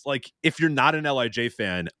 this, like, if you're not an LIJ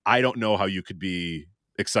fan, I don't know how you could be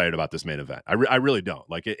excited about this main event. I really don't.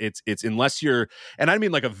 Like, it's unless you're, and I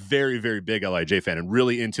mean like a very, very big LIJ fan and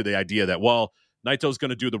really into the idea that, well, Naito's going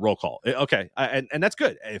to do the roll call. Okay, and that's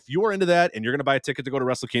good. If you are into that and you're going to buy a ticket to go to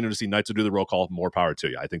Wrestle Kingdom to see Naito do the roll call, more power to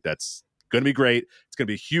you. I think that's going to be great. It's going to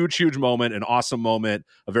be a huge, huge moment, an awesome moment,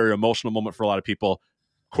 a very emotional moment for a lot of people.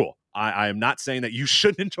 Cool. I am not saying that you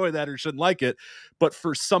shouldn't enjoy that or shouldn't like it, but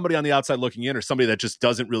for somebody on the outside looking in, or somebody that just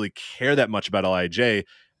doesn't really care that much about LIJ,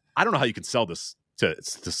 I don't know how you can sell this to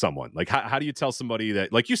someone. Like, how do you tell somebody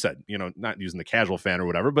that, like you said, not using the casual fan or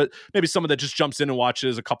whatever, but maybe someone that just jumps in and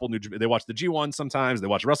watches a couple they watch the G1 sometimes, they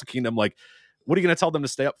watch Wrestle Kingdom, like, what are you going to tell them to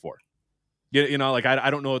stay up for? Like,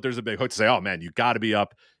 I don't know if there's a big hook to say, oh man, you got to be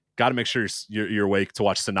up, got to make sure you're awake to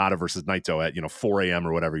watch Sanada versus Naito at 4 a.m.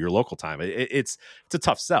 or whatever your local time. It's a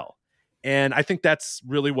tough sell, and I think that's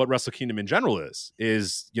really what Wrestle Kingdom in general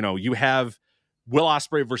is you have Will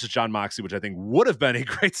Ospreay versus Jon Moxley, which I think would have been a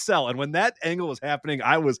great sell. And when that angle was happening,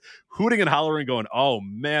 I was hooting and hollering going, oh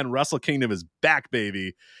man, Wrestle Kingdom is back,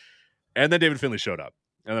 baby. And then David Finlay showed up.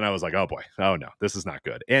 And then I was like, oh boy, oh no, this is not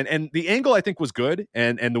good. And the angle I think was good.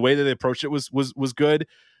 And the way that they approached it was good.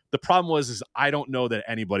 The problem is I don't know that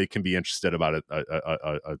anybody can be interested about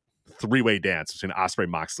a three-way dance between Ospreay,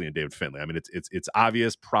 Moxley, and David Finlay. I mean, it's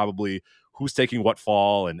obvious probably who's taking what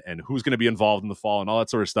fall and who's going to be involved in the fall and all that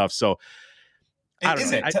sort of stuff. So I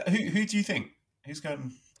don't know. Who do you think? Who's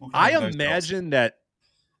going? I imagine that.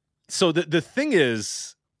 So the thing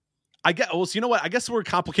is, I guess. Well, so you know what? I guess we're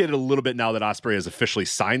complicated a little bit now that Ospreay is officially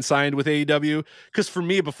signed with AEW. Because for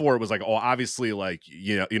me, before it was like, oh, obviously, like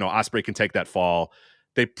you know, Ospreay can take that fall.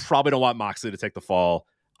 They probably don't want Moxley to take the fall.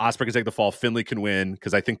 Ospreay can take the fall. Finlay can win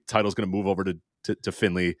because I think the title's going to move over to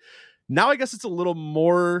Finlay. Now I guess it's a little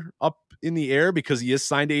more up in the air because he is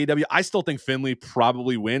signed to AEW. I still think Finlay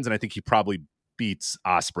probably wins, and I think he probably beats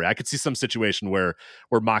Ospreay. I could see some situation where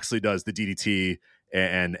Moxley does the DDT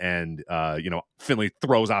and you know, Finlay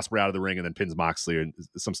throws Ospreay out of the ring and then pins Moxley and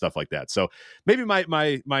some stuff like that. So maybe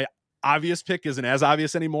my obvious pick isn't as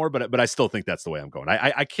obvious anymore, but I still think that's the way I'm going.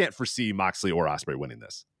 I can't foresee Moxley or Ospreay winning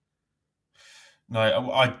this. No,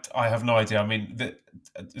 I have no idea. I mean,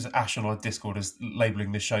 Ash on our Discord is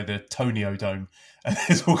labeling this show the Tonyo Dome. And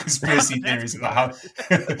there's all conspiracy theories about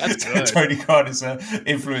how Tony Khan is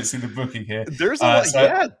influencing the booking here. There's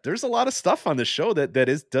a lot of stuff on this show that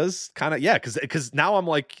does kind of, because now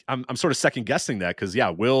I'm sort of second guessing that because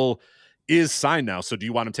Will is signed now. So do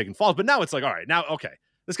you want him taking falls? But now it's like, all right, now okay.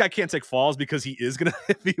 This guy can't take falls because he is going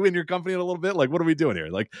to be in your company in a little bit. Like, what are we doing here?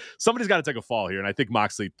 Like, somebody's got to take a fall here. And I think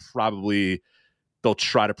Moxley probably they'll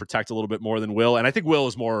try to protect a little bit more than Will. And I think Will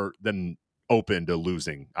is more than open to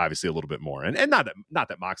losing, obviously, a little bit more. And not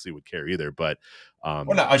that Moxley would care either, but well,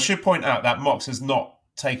 no, I should point out that Mox has not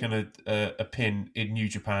taken a pin in New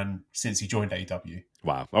Japan since he joined AEW.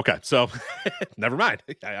 Wow. Okay. So never mind.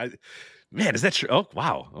 Man, is that true? Oh,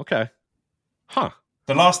 wow. Okay. Huh.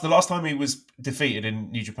 The last time he was defeated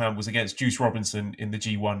in New Japan was against Juice Robinson in the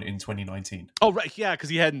G1 in 2019. Oh, right. Yeah, because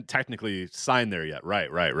he hadn't technically signed there yet. Right.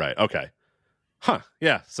 Okay. Huh.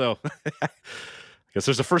 Yeah. So I guess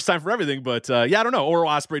there's a first time for everything, but I don't know. Or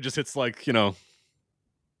Ospreay just hits like, you know.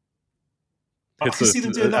 I can see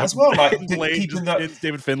them doing that as well. Like keeping that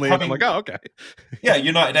David Finlay. I'm like, oh, okay. Yeah,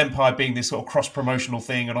 United Empire being this sort of cross-promotional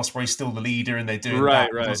thing, and Ospreay's still the leader, and they're doing that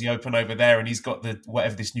because he open over there, and he's got the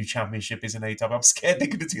whatever this new championship is in AEW. I'm scared they're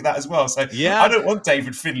going to do that as well. So I don't want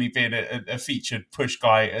David Finlay being a featured push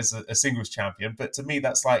guy as a singles champion, but to me,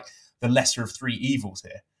 that's like the lesser of three evils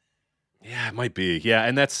here. Yeah, it might be. Yeah,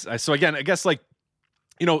 and that's so again, I guess like,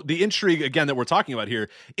 you know, the intrigue again that we're talking about here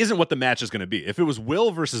isn't what the match is going to be. If it was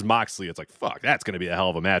Will versus Moxley, it's like, fuck, that's going to be a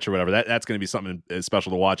hell of a match or whatever. That's going to be something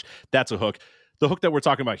special to watch. That's a hook. The hook that we're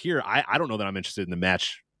talking about here, I don't know that I'm interested in the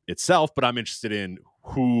match itself, but I'm interested in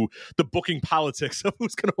who the booking politics of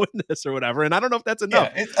who's going to win this or whatever. And I don't know if that's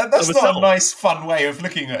enough. Yeah, that's not a nice, fun way of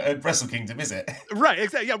looking at Wrestle Kingdom, is it? Right,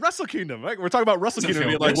 exactly. Yeah, Wrestle Kingdom. Right? We're talking about Wrestle Kingdom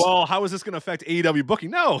being like, well, how is this going to affect AEW booking?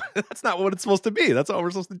 No, that's not what it's supposed to be. That's not what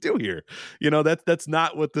we're supposed to do here. You know, that's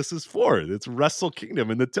not what this is for. It's Wrestle Kingdom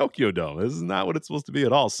in the Tokyo Dome. This is not what it's supposed to be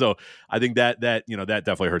at all. So I think that you know, that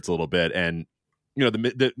definitely hurts a little bit. And you know,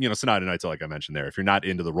 the Sonata Nights, like I mentioned there, if you're not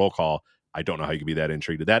into the roll call, I don't know how you can be that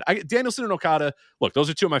intrigued at that. Danielson and Okada, look, those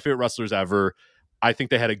are two of my favorite wrestlers ever. I think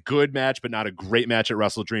they had a good match, but not a great match at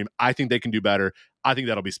Wrestle Dream. I think they can do better. I think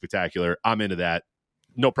that'll be spectacular. I'm into that.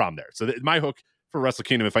 No problem there. So my hook for Wrestle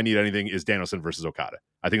Kingdom, if I need anything, is Danielson versus Okada.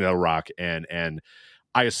 I think that'll rock. And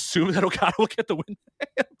I assume that Okada will get the win.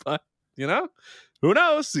 But, you know, who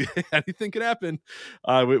knows? Anything can happen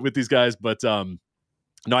with these guys. But,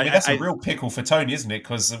 no, I mean, that's a real pickle for Tony, isn't it?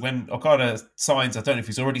 Because when Okada signs, I don't know if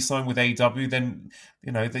he's already signed with AEW, then,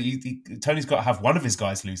 you know, Tony's got to have one of his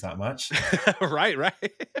guys lose that match. Right.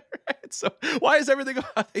 So why is everything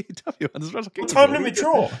about AEW on this Wrestle Kingdom? Time limit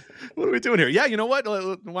draw. What are we doing here? Yeah, you know what?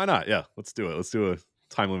 Why not? Yeah, let's do it. Let's do a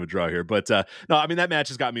time limit draw here. But no, I mean, that match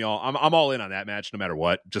has got me all. I'm all in on that match, no matter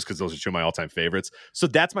what, just because those are two of my all-time favorites. So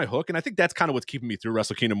that's my hook, and I think that's kind of what's keeping me through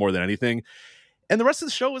Wrestle Kingdom more than anything. And the rest of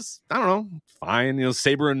the show is, I don't know, fine. You know,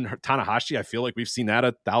 Sabre and Tanahashi, I feel like we've seen that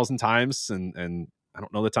 1,000 times. And I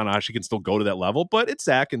don't know that Tanahashi can still go to that level, but it's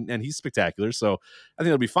Zach and he's spectacular. So I think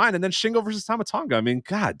it'll be fine. And then Shingo versus Tama Tonga. I mean,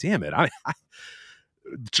 God damn it. I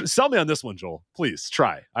sell me on this one, Joel. Please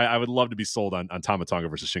try. I would love to be sold on Tama Tonga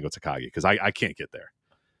versus Shingo Takagi because I can't get there.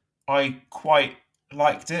 I quite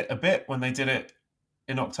liked it a bit when they did it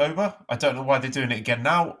in October. I don't know why they're doing it again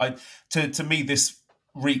now. To me, this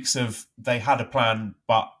reeks of they had a plan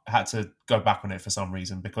but had to go back on it for some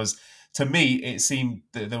reason, because to me it seemed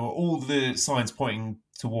that there were all the signs pointing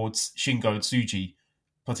towards Shingo and Tsuji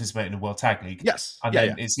participating in the World Tag League. Yes. And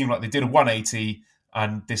then it seemed like they did a 180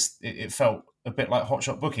 and it felt a bit like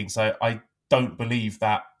hotshot booking. So I don't believe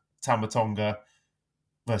that Tama Tonga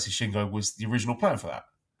versus Shingo was the original plan for that.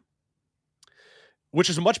 which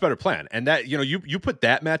is a much better plan. And that, you put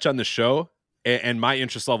that match on the show, and my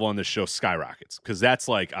interest level on this show skyrockets, because that's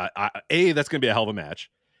like, A, that's going to be a hell of a match,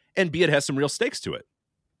 and B, it has some real stakes to it.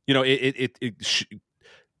 Yota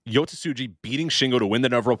Tsuji beating Shingo to win the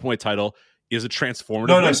Never Openweight title is a transformative.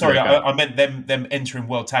 No, sorry, I meant them entering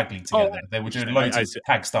World Tag League together. They were doing loads of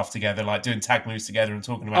tag stuff together, like doing tag moves together and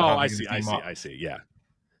talking about. I see.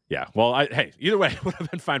 Yeah. Well, either way, it would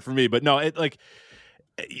have been fine for me. But no,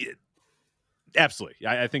 absolutely.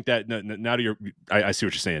 I think that now I see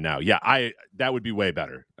what you're saying now. Yeah, that would be way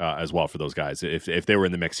better as well for those guys if they were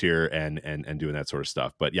in the mix here and doing that sort of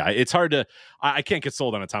stuff. But yeah, it's hard to. I can't get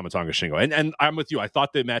sold on a Tama Tonga Shingo, and I'm with you. I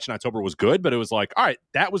thought the match in October was good, but it was like, all right,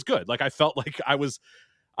 that was good. Like I felt like I was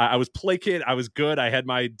placated. I was good. I had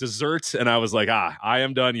my dessert, and I was like, I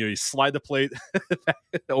am done. You slide the plate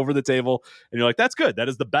over the table, and you're like, that's good. That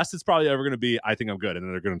is the best it's probably ever going to be. I think I'm good, and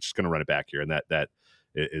then they're just going to run it back here, and that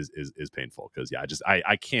is painful because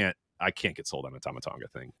I can't get sold on a Tama Tonga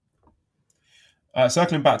thing.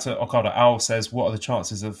 Circling back to Okada, Al says, what are the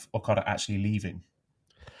chances of Okada actually leaving?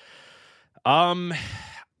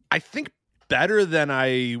 I think better than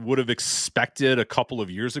I would have expected a couple of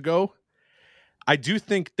years ago. I do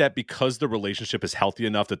think that because the relationship is healthy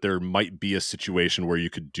enough that there might be a situation where you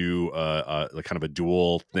could do a kind of a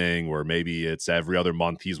dual thing where maybe it's every other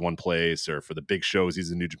month he's one place, or for the big shows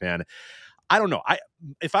he's in New Japan. I don't know.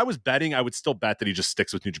 If I was betting, I would still bet that he just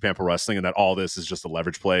sticks with New Japan Pro Wrestling and that all this is just a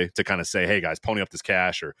leverage play to kind of say, hey guys, pony up this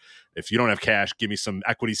cash, or if you don't have cash, give me some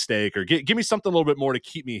equity stake, or give me something a little bit more to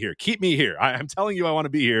keep me here. Keep me here. I'm telling you I want to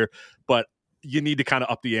be here, but you need to kind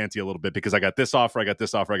of up the ante a little bit because I got this offer, I got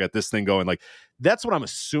this thing going. Like that's what I'm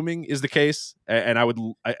assuming is the case. And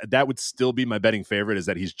that would still be my betting favorite, is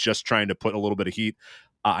that he's just trying to put a little bit of heat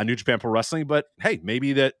on New Japan Pro Wrestling. But hey,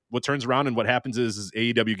 maybe that what turns around and what happens is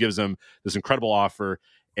AEW gives him this incredible offer,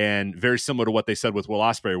 and very similar to what they said with Will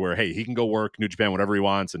Ospreay, where hey, he can go work New Japan whatever he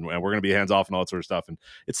wants, and we're going to be hands off and all that sort of stuff. And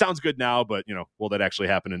it sounds good now, but will that actually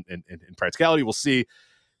happen in practicality? We'll see.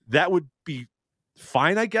 That would be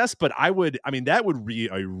fine, I guess, but that would be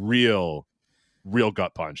a real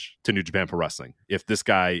gut punch to New Japan Pro Wrestling if this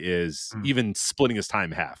guy is even splitting his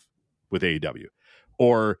time in half with AEW,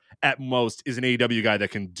 or at most is an AEW guy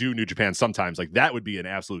that can do New Japan sometimes. Like that would be an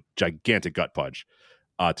absolute gigantic gut punch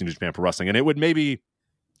to New Japan Pro Wrestling, and it would maybe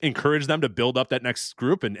encourage them to build up that next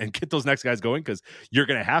group and get those next guys going, because you're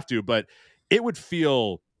going to have to. But it would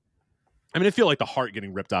feel. It'd feel like the heart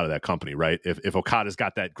getting ripped out of that company, right? If Okada's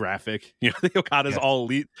got that graphic, the Okada's all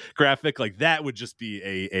elite graphic, like that would just be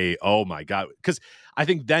a oh my God. Because I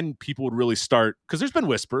think then people would really start, because there's been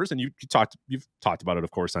whispers, and you've talked about it,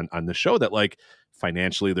 of course, on the show, that like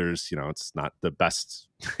financially there's, it's not the best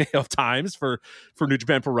of times for New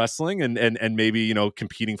Japan Pro Wrestling, and maybe,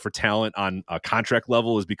 competing for talent on a contract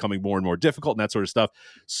level is becoming more and more difficult and that sort of stuff.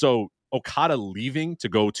 So Okada leaving to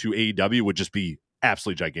go to AEW would just be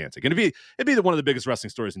absolutely gigantic. And it'd be one of the biggest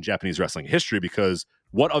wrestling stories in Japanese wrestling history, because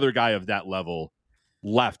what other guy of that level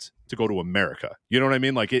left to go to America? You know what I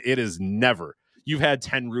mean? Like it is never. You've had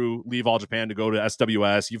Tenryu leave All Japan to go to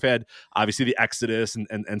SWS. You've had obviously the Exodus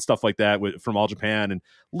and stuff like that from All Japan and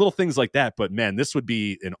little things like that. But man, this would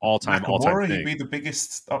be an all-time thing. He'd be the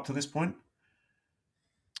biggest up to this point.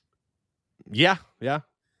 Yeah. But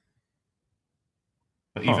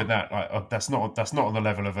even that, that's not on the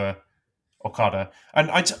level of a Okada. And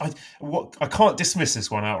I can't dismiss this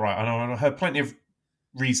one outright. I know I heard plenty of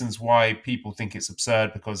reasons why people think it's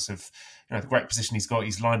absurd because of the great position he's got.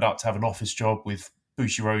 He's lined up to have an office job with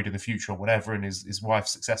Bushiroad in the future or whatever, and his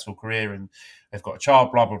wife's successful career, and they've got a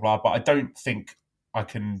child, blah blah blah. But I don't think I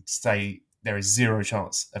can say there is zero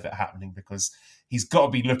chance of it happening, because he's got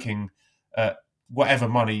to be looking at whatever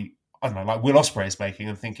money, I don't know, like Will Ospreay is making,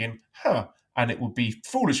 and thinking, and it would be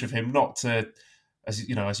foolish of him not to,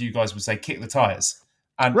 as you guys would say, kick the tires.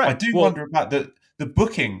 And right. I do wonder about the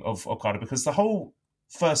booking of Okada, because the whole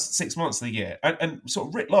first 6 months of the year, and sort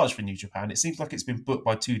of writ large for New Japan, it seems like it's been booked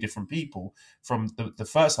by two different people from the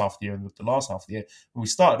first half of the year and the last half of the year. And we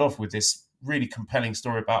started off with this really compelling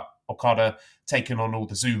story about Okada taking on all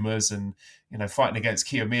the Zoomers and fighting against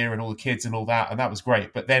Kiyomiya and all the kids and all that, and that was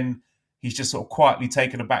great. But then he's just sort of quietly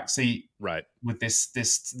taken a back seat, right, with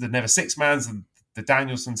the Never Six Mans and the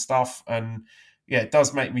Danielson stuff. And yeah, it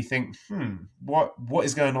does make me think, what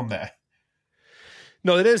is going on there?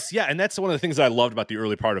 No, it is. Yeah. And that's one of the things that I loved about the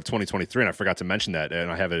early part of 2023. And I forgot to mention that.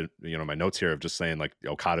 And I have it, my notes here of just saying like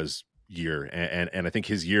Okada's, year, and I think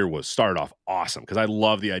his year started off awesome because I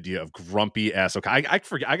love the idea of grumpy ass. Okay, I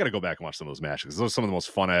forget. I got to go back and watch some of those matches. Those are some of the most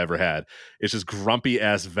fun I ever had. It's just grumpy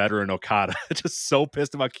ass veteran Okada, just so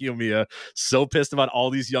pissed about Kiyomiya, so pissed about all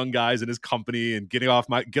these young guys in his company and get off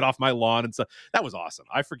my lawn and stuff. That was awesome.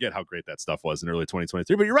 I forget how great that stuff was in early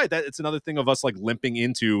 2023. But you're right. That it's another thing of us like limping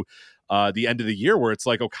into the end of the year where it's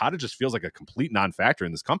like Okada just feels like a complete non-factor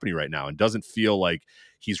in this company right now and doesn't feel like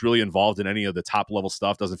he's really involved in any of the top level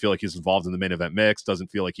stuff. Doesn't feel like he's involved in the main event mix.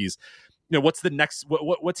 Doesn't feel like he's, what's the next,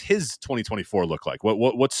 what's his 2024 look like?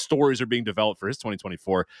 What stories are being developed for his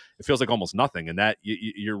 2024? It feels like almost nothing. And that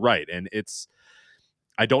you're right. And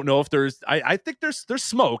I don't know if I think there's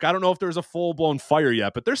smoke. I don't know if there's a full blown fire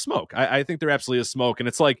yet, but there's smoke. I think there absolutely is smoke. And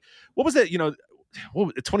it's like, what was it?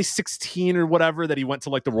 2016 or whatever that he went to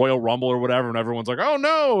like the Royal Rumble or whatever, and everyone's like, oh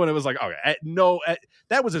no, and it was like, okay,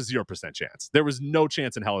 that was a 0% chance. There was no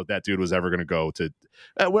chance in hell that dude was ever going to go to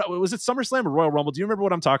was it SummerSlam or Royal Rumble? Do you remember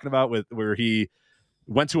what I'm talking about where he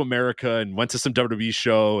went to America and went to some WWE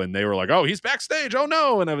show and they were like, oh, he's backstage, oh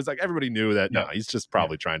no, and I was like, everybody knew that no, he's just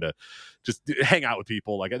probably trying to just hang out with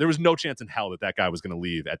people. Like there was no chance in hell that guy was going to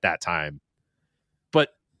leave at that time. But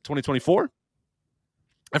 2024,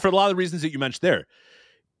 and for a lot of the reasons that you mentioned there,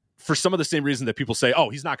 for some of the same reason that people say, oh,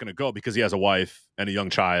 he's not going to go because he has a wife and a young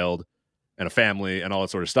child and a family and all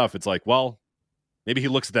that sort of stuff. It's like, well, maybe he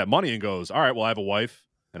looks at that money and goes, all right, well, I have a wife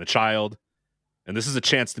and a child, and this is a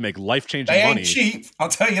chance to make life-changing money. They ain't cheap, I'll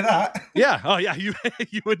tell you that. Yeah. Oh, yeah.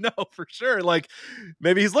 You would know for sure. Like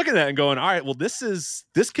maybe he's looking at that and going, all right, well, this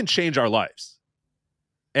can change our lives.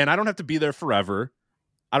 And I don't have to be there forever.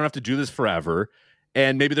 I don't have to do this forever.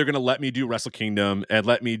 And maybe they're going to let me do Wrestle Kingdom and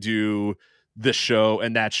let me do this show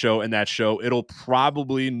and that show and that show. It'll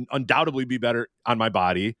probably undoubtedly be better on my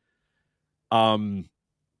body.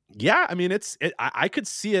 Yeah, I mean, I could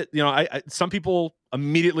see it. Some people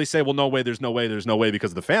immediately say, well, no way, there's no way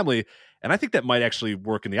because of the family. And I think that might actually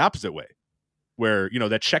work in the opposite way where,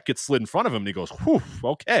 that check gets slid in front of him and he goes, whew,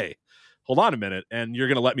 okay, hold on a minute. And you're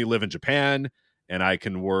going to let me live in Japan and I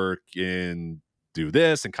can work in do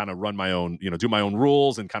this and kind of run my own, do my own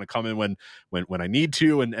rules and kind of come in when I need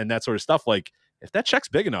to and that sort of stuff. Like if that check's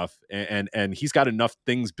big enough and he's got enough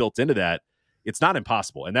things built into that, it's not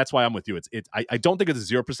impossible. And that's why I'm with you. I don't think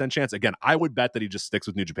it's a 0% chance. Again, I would bet that he just sticks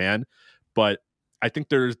with New Japan, but I think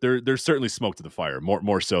there's certainly smoke to the fire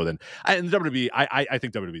more so than in the WWE. I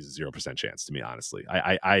think WWE is a 0% chance to me, honestly.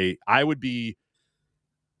 I would be,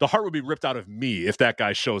 the heart would be ripped out of me if that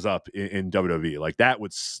guy shows up in WWE. Like that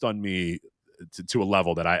would stun me to a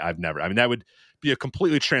level that I've never. I mean, that would be a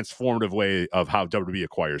completely transformative way of how WWE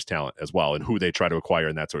acquires talent as well and who they try to acquire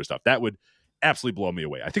and that sort of stuff. That would absolutely blow me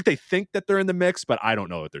away. I think they think that they're in the mix, but I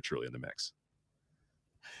don't know that they're truly in the mix.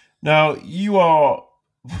 Now, you are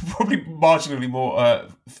probably marginally more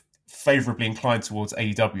favorably inclined towards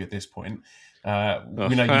AEW at this point. We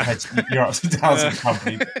know you've had your ups and downs in the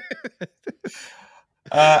company.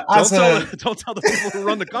 Don't tell the people who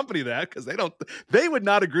run the company that, because they would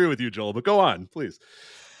not agree with you, Joel, but go on, please.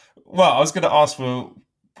 Well, I was going to ask for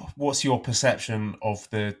what's your perception of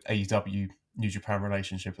the AEW New Japan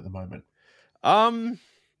relationship at the moment?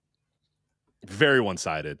 Very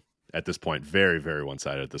one-sided at this point. Very, very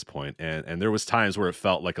one-sided at this point. And there was times where it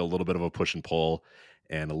felt like a little bit of a push and pull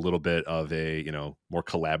and a little bit of a, more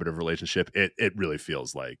collaborative relationship. It really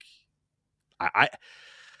feels like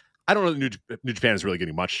I don't know that New Japan is really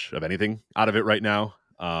getting much of anything out of it right now.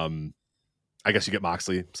 I guess you get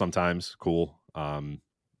Moxley sometimes. Cool.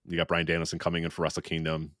 You got Bryan Danielson coming in for Wrestle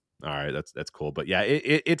Kingdom. All right, that's cool. But yeah,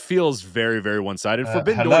 it feels very, very one-sided.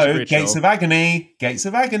 Forbidden Door is a great Gates show. of Agony. Gates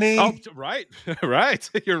of Agony. Oh, right. Right.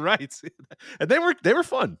 You're right. And they were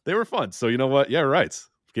fun. They were fun. So you know what? Yeah, right.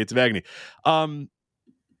 Gates of Agony.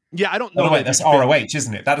 Yeah, I don't know. Oh, wait, that's ROH,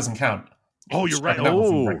 isn't it? That doesn't count. Oh, you're right.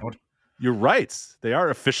 Oh, you're right. They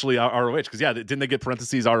are officially ROH because didn't they get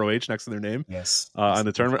parentheses ROH next to their name? Yes. On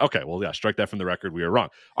the tournament. Okay, well, yeah, strike that from the record. We are wrong.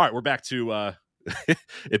 All right, we're back to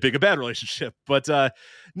it being a bad relationship, but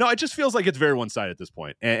no, it just feels like it's very one-sided at this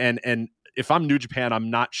point. And if I'm New Japan,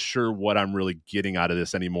 I'm not sure what I'm really getting out of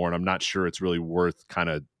this anymore, and I'm not sure it's really worth kind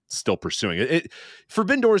of still pursuing it.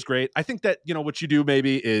 Forbidden Door is great. I think that what you do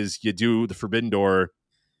maybe is you do the Forbidden Door.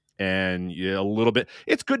 And a little bit,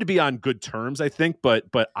 it's good to be on good terms, I think, but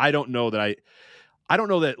I don't know that I don't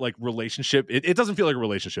know that like relationship. It doesn't feel like a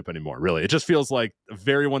relationship anymore, really. It just feels like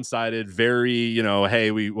very one-sided, very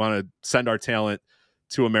hey, we want to send our talent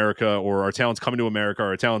to America, or our talent's coming to America, or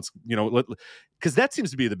our talent's because that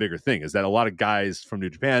seems to be the bigger thing, is that a lot of guys from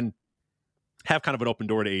New Japan have kind of an open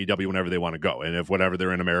door to AEW whenever they want to go. And if whenever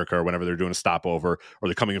they're in America or whenever they're doing a stopover or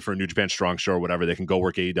they're coming in for a New Japan Strong Show or whatever, they can go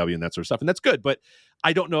work AEW and that sort of stuff. And that's good. But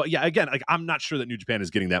I don't know. Yeah, again, like, I'm not sure that New Japan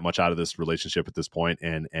is getting that much out of this relationship at this point.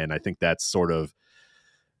 And I think that's sort of,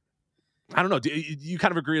 I don't know. Do you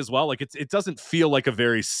kind of agree as well? Like it doesn't feel like a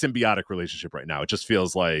very symbiotic relationship right now. It just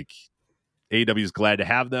feels like AEW is glad to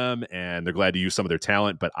have them and they're glad to use some of their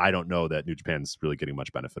talent, but I don't know that New Japan's really getting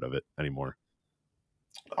much benefit of it anymore.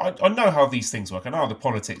 I know how these things work. I know how the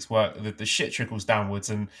politics work. The shit trickles downwards,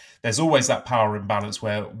 and there's always that power imbalance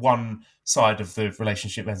where one side of the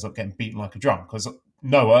relationship ends up getting beaten like a drum. Because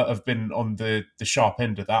Noah have been on the sharp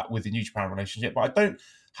end of that with the New Japan relationship, but I don't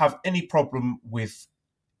have any problem with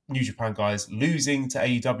New Japan guys losing to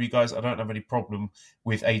AEW guys. I don't have any problem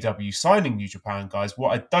with AEW signing New Japan guys.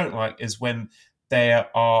 What I don't like is when they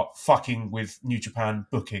are fucking with New Japan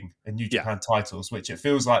booking and New Japan titles, which it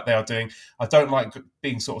feels like they are doing. I don't like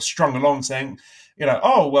being sort of strung along saying,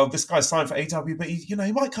 oh, well, this guy's signed for AEW, but he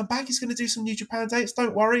might come back. He's going to do some New Japan dates.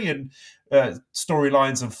 Don't worry. And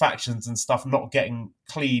storylines and factions and stuff not getting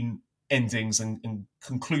clean endings and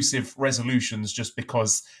conclusive resolutions just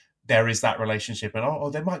because there is that relationship.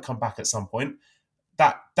 And, they might come back at some point.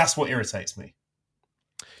 That's what irritates me.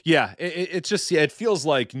 Yeah, it's just, it feels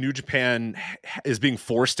like New Japan is being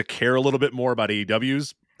forced to care a little bit more about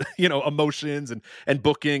AEW's, emotions and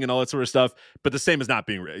booking and all that sort of stuff. But the same is not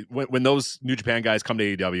being, when those New Japan guys come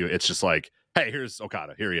to AEW, it's just like, hey, here's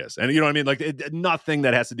Okada, here he is. And you know what I mean? Like nothing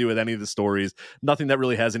that has to do with any of the stories, nothing that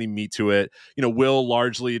really has any meat to it. Will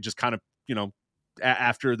largely just kind of,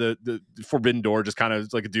 after the Forbidden Door, just kind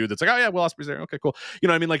of like a dude that's like, oh yeah, Will Ospreay's there, okay, cool.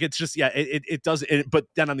 I mean, like, it's just, it does it. But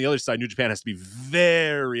then on the other side, New Japan has to be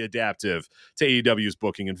very adaptive to AEW's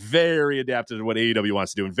booking and very adaptive to what AEW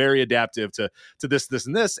wants to do and very adaptive to this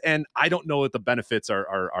and this. And I don't know that the benefits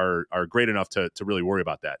are great enough to really worry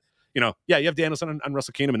about that. You have Danielson on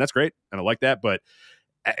Wrestle Kingdom, and that's great, and I like that, but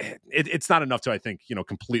it's not enough to, I think,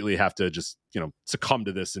 completely have to just, succumb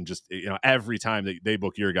to this and just, every time that they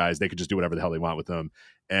book your guys, they could just do whatever the hell they want with them.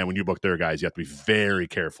 And when you book their guys, you have to be very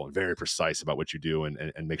careful and very precise about what you do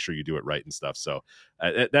and make sure you do it right and stuff. So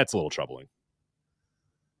that's a little troubling.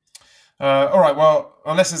 All right, well,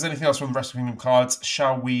 unless there's anything else from the Wrestle Kingdom cards,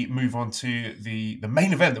 shall we move on to the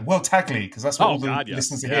main event, the World Tag League? Because that's what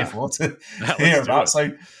listeners are here for, to hear about.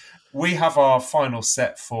 So we have our final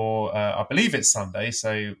set for, I believe it's Sunday.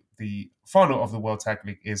 So the final of the World Tag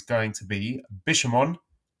League is going to be Bishamon,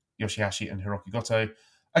 Yoshihashi, and Hiroki Goto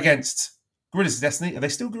against Gorillas of Destiny. Are they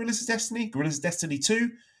still Gorillas of Destiny? Gorillas of Destiny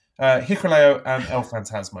 2, Hikuleo and El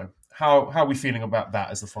Phantasmo. How are we feeling about that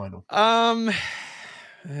as the final?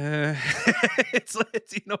 It's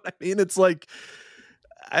you know what I mean? It's like,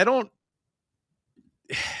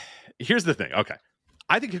 here's the thing. Okay.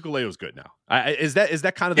 I think Hikuleo's good now. Is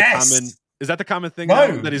that kind of the common? Is that the common thing?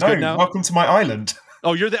 No, that he's good now. Welcome to my island.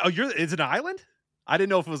 Oh, is it an island? I didn't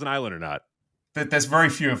know if it was an island or not. There's very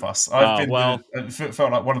few of us. I've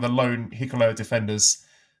felt like one of the lone Hikuleo defenders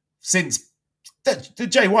since the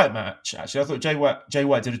Jay White match. Actually, I thought Jay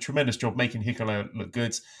White did a tremendous job making Hikuleo look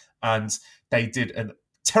good, and they did a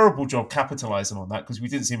terrible job capitalizing on that because we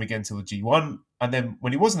didn't see him again till the G1. And then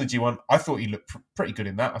when he was in the G1, I thought he looked pretty good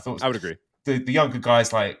in that. I would agree. The younger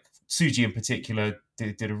guys like Tsuji in particular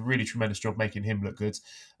did a really tremendous job making him look good,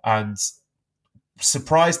 and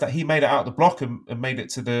surprised that he made it out of the block and made it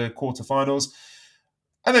to the quarterfinals.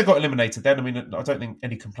 And they got eliminated then. I mean, I don't think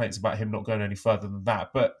any complaints about him not going any further than that.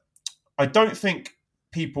 But I don't think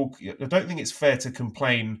it's fair to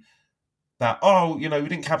complain that, we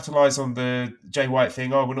didn't capitalize on the Jay White thing.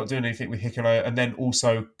 We're not doing anything with Hikuleo, and then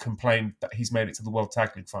also complain that he's made it to the World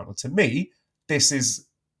Tag League final. To me, this is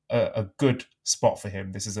a good spot for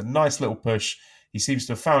him. This is a nice little push. He seems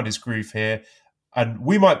to have found his groove here, and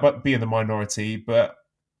we might be in the minority, but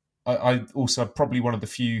I also probably one of the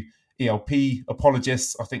few ELP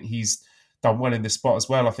apologists. I think he's done well in this spot as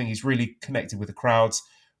well. I think he's really connected with the crowds.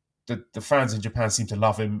 The fans in Japan seem to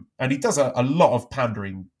love him, and he does a lot of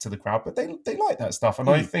pandering to the crowd, but they like that stuff. And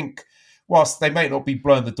I think whilst they may not be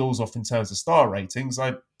blowing the doors off in terms of star ratings,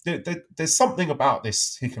 there's something about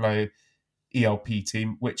this Hikuleo ELP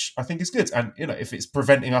team which I think is good. And if it's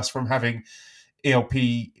preventing us from having ELP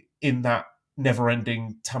in that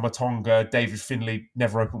never-ending Tamatonga, David Finlay,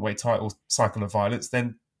 never open-weight title cycle of violence,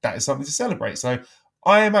 then that is something to celebrate. So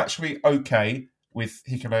I am actually okay with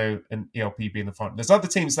Hikuleo and ELP being the final. There's other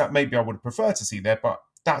teams that maybe I would prefer to see there, but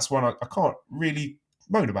that's one I can't really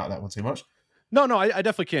moan about that one too much. No, I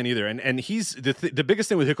definitely can't either. And he's the biggest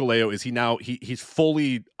thing with Hikuleo is he's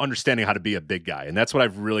fully understanding how to be a big guy, and that's what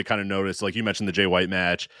I've really kind of noticed. Like you mentioned the Jay White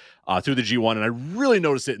match through the G1, and I really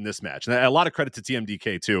noticed it in this match. And a lot of credit to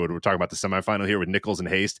TMDK too. And we're talking about the semifinal here with Nichols and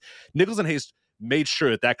Haste. Nichols and Haste made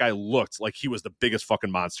sure that guy looked like he was the biggest fucking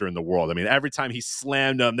monster in the world. I mean, every time he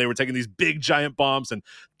slammed them, they were taking these big giant bumps and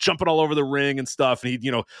jumping all over the ring and stuff. And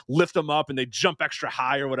he'd, lift them up and they jump extra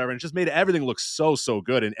high or whatever. And it just made everything look so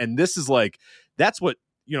good. And this is like, that's what,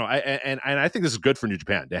 I think this is good for New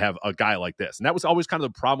Japan to have a guy like this. And that was always kind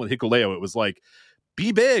of the problem with Hikuleo. It was like,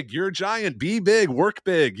 be big, you're a giant, be big, work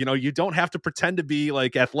big. You don't have to pretend to be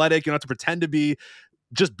like athletic. You don't have to pretend to be,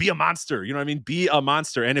 just be a monster. You know what I mean? Be a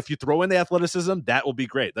monster. And if you throw in the athleticism, that will be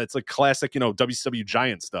great. That's like classic, WCW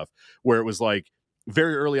Giant stuff where it was like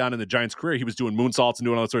very early on in the Giants' career, he was doing moonsaults and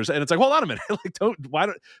doing all that sort of stuff. And it's like, hold on a minute. Why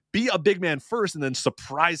don't be a big man first and then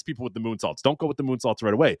surprise people with the moonsaults? Don't go with the moonsaults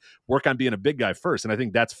right away. Work on being a big guy first. And I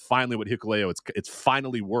think that's finally what Hikuleo, it's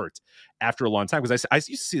finally worked after a long time. Because I used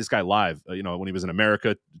to see this guy live, when he was in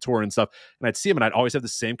America tour and stuff. And I'd see him and I'd always have the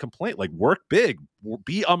same complaint, like work big,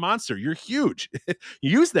 be a monster. You're huge.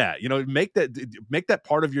 Use that, make that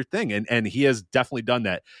part of your thing. And he has definitely done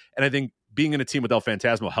that. And I think being in a team with El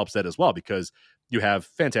Phantasmo helps that as well, because you have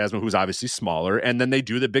Phantasmo, who's obviously smaller, and then they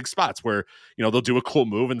do the big spots where, they'll do a cool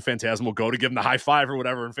move and Phantasmo will go to give him the high five or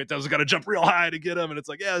whatever, and Phantasmo's got to jump real high to get him, and it's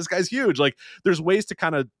like, yeah, this guy's huge. Like, there's ways to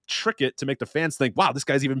kind of trick it to make the fans think, wow, this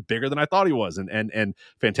guy's even bigger than I thought he was, and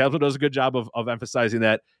Phantasmo does a good job of emphasizing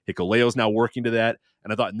that. Hikuleo's now working to that,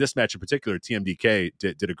 and I thought in this match in particular, TMDK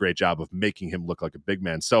did a great job of making him look like a big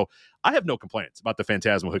man. So I have no complaints about the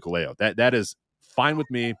Phantasmo Hikuleo. That is fine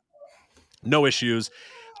with me. No issues.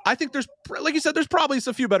 I think there's, like you said, there's probably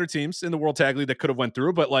a few better teams in the World Tag League that could have went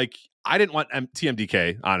through, but like, I didn't want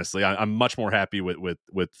TMDK, honestly. I'm much more happy with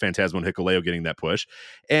Phantasmo and Hikuleo getting that push.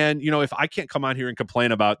 And, if I can't come on here and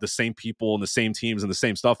complain about the same people and the same teams and the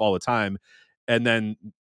same stuff all the time, and then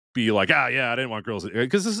be like, I didn't want Girls,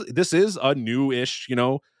 because this is a new-ish,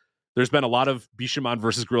 there's been a lot of Bishamon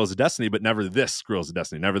versus Guerrillas of Destiny, but never this Guerrillas of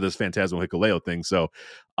Destiny, never this Phantasmo Hikuleo thing. So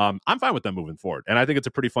I'm fine with them moving forward. And I think it's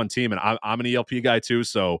a pretty fun team. And I'm an ELP guy too.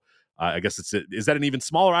 So I guess is that an even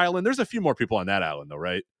smaller island? There's a few more people on that island though,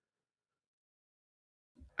 right?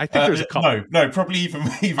 I think there's a couple. No, probably even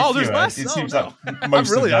oh, there's fewer. less. It seems no. like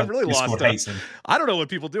most I've really lost. hates him. I don't know what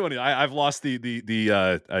people do. I've lost I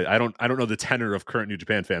don't know the tenor of current New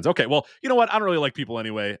Japan fans. Okay, well, you know what? I don't really like people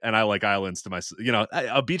anyway, and I like islands to myself.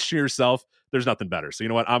 A beach to yourself. There's nothing better. So you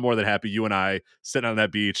know what? I'm more than happy you and I sitting on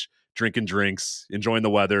that beach, drinking drinks, enjoying the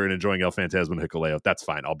weather, and enjoying El Phantasmo and Hikuleo. That's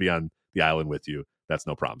fine. I'll be on the island with you. That's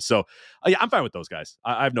no problem. So yeah, I'm fine with those guys.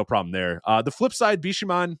 I have no problem there. The flip side,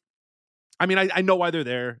 Bishamon. I mean, I know why they're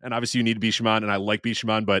there, and obviously you need Bishamon, and I like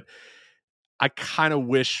Bishamon, but I kind of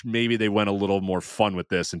wish maybe they went a little more fun with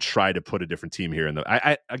this and tried to put a different team here.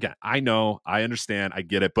 I know, I understand, I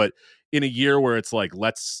get it, but in a year where it's like,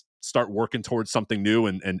 let's start working towards something new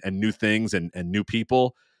and new things and new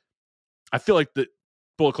people, I feel like the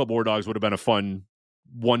Bullet Club War Dogs would have been a fun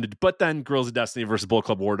one, but then Guerrillas of Destiny versus Bullet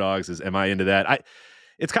Club War Dogs, am I into that?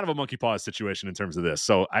 It's kind of a monkey paws situation in terms of this,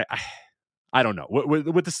 so I don't know.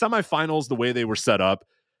 With the semifinals, the way they were set up,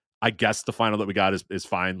 I guess the final that we got is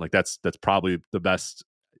fine. Like that's probably the best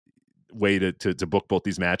way to book both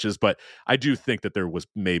these matches. But I do think that there was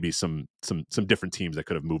maybe some different teams that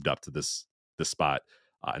could have moved up to this spot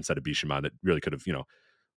instead of Bishamon that really could have,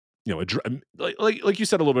 like you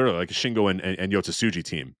said a little bit earlier, like a Shingo and Yota Tsuji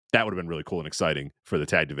team. That would have been really cool and exciting for the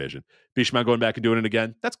tag division. Bishamon going back and doing it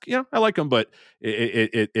again. That's, I like them, but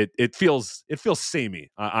it feels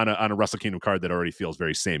samey on a Wrestle Kingdom card that already feels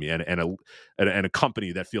very samey, and a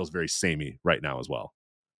company that feels very samey right now as well.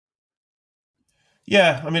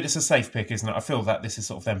 Yeah, I mean, it's a safe pick, isn't it? I feel that this is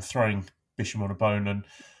sort of them throwing Bishamon a bone, and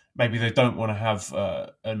maybe they don't want to have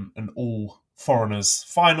an all foreigners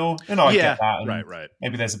final, I get that. And right.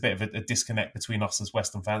 Maybe there's a bit of a disconnect between us as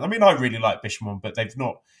Western fans. I mean, I really like Bishamon, but they've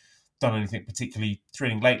not done anything particularly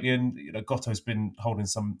thrilling lately, and Goto's been holding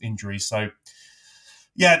some injuries, so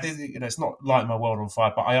yeah, it's not lighting my world on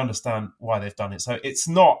fire, but I understand why they've done it. So it's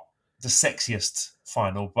not the sexiest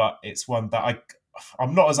final, but it's one that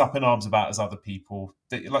I'm not as up in arms about as other people.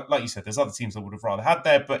 Like you said, there's other teams I would have rather had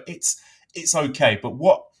there, but it's okay. But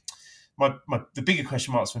what the bigger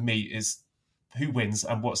question marks for me is who wins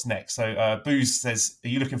and what's next. So Booze says, are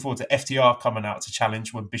you looking forward to FTR coming out to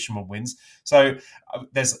challenge when Bishamon wins? So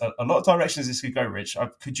there's a lot of directions this could go, Rich.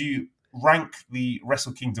 Could you rank the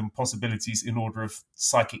Wrestle Kingdom possibilities in order of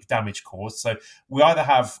psychic damage caused? So we either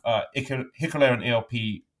have Hikuleo and ELP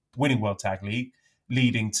winning World Tag League,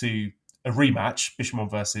 leading to a rematch, Bishamon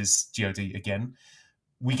versus GOD again.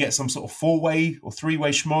 we get some sort of 4-way or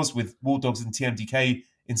 3-way schmoz with War Dogs and TMDK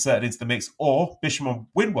inserted into the mix, or Bishamon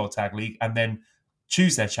win World Tag League and then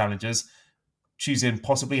choose their challengers, choosing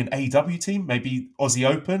possibly an AEW team, maybe Aussie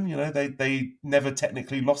Open. You know, they never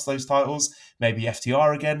technically lost those titles. Maybe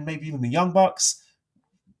FTR again, maybe even the Young Bucks.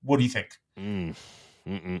 What do you think?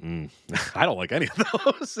 I don't like any of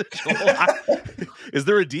those. Is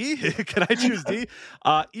there a D? Can I choose D?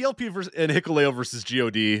 ELP and Hikuleo versus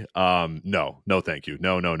God. No, thank you.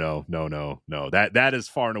 No. That is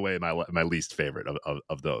far and away my least favorite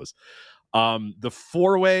of those. The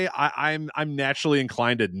 4-way, I'm naturally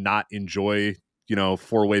inclined to not enjoy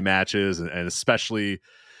 4-way matches, and especially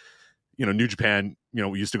New Japan.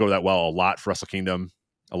 We used to go that well a lot for Wrestle Kingdom,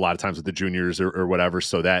 a lot of times with the juniors or whatever.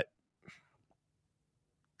 So that,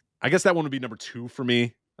 I guess that one would be number 2 for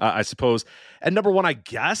me, I suppose. And number 1, I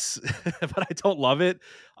guess, but I don't love it,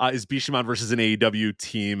 is Bishamon versus an AEW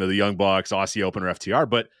team of the Young Bucks, Aussie Open, or FTR.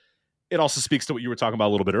 But it also speaks to what you were talking about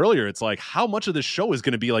a little bit earlier. It's like, how much of this show is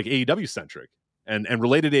going to be like AEW centric and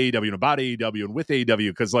related to AEW and about AEW and with AEW?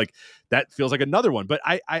 Because like that feels like another one. But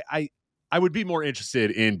I would be more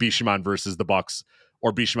interested in Bishamon versus the Bucks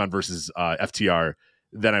or Bishamon versus FTR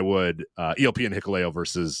than I would ELP and Hikuleo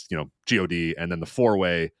versus God, and then the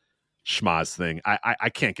 4-way schmaz thing. I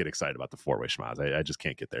can't get excited about the 4-way schmaz. I just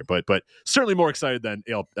can't get there. But certainly more excited than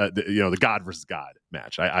the God versus God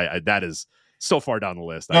match. I that is so far down the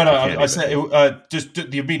list. I said just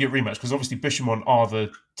the immediate rematch, because obviously Bishamon are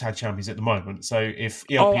the tag champions at the moment. So if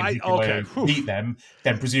ELP and Hikuleo beat them,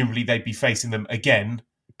 then presumably they'd be facing them again.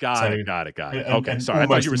 Got it. Okay, sorry. I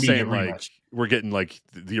thought you were saying like we're getting like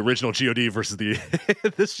the original God versus the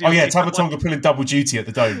this. God. Oh yeah, Tama Tonga pulling double duty at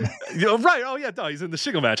the Dome. Right. Oh yeah, he's in the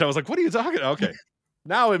Shingle match. I was like, what are you talking about? Okay,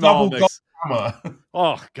 now it all makes.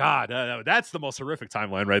 Oh God, that's the most horrific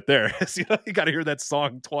timeline right there. You got to hear that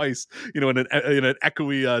song twice. In an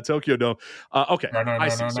echoey Tokyo Dome. Okay, I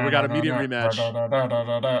see. So we got immediate rematch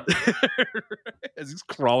as he's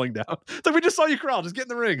crawling down. It's like, we just saw you crawl. Just get in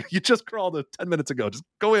the ring. You just crawled 10 minutes ago. Just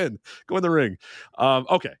go in the ring.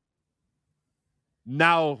 Okay.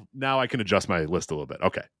 Now I can adjust my list a little bit.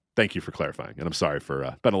 Okay, thank you for clarifying, and I'm sorry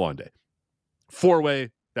for been a long day. 4-way.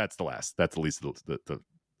 That's the last. That's the least.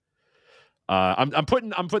 I'm putting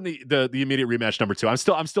the immediate rematch number 2. I'm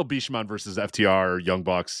still Bishamon versus FTR, Young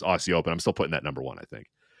Bucks, Aussie Open. I'm still putting that number 1, I think.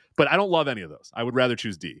 But I don't love any of those. I would rather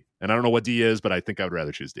choose D. And I don't know what D is, but I think I would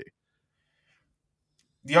rather choose D.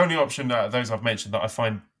 The only option out of those I've mentioned that I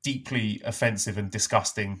find deeply offensive and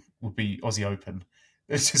disgusting would be Aussie Open.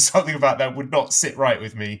 There's just something about that would not sit right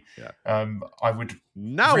with me. Yeah. I would.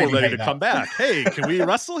 Now really we're ready to come back. Hey, can we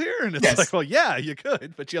wrestle here? And it's like, well, yeah, you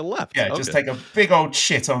could, but you left. Yeah, just take a big old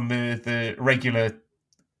shit on the regular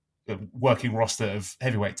working roster of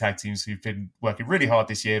heavyweight tag teams who've been working really hard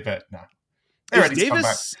this year, but no.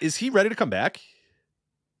 Is he ready to come back?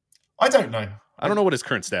 I don't know. I don't know what his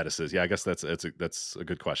current status is. Yeah, I guess that's a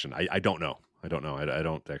good question. I don't know. I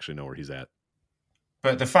don't actually know where he's at.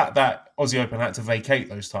 But the fact that Aussie Open had to vacate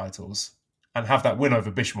those titles and have that win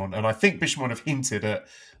over Bishamon, and I think Bishamon have hinted at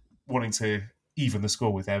wanting to even the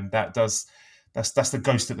score with them, that's the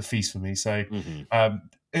ghost at the feast for me. So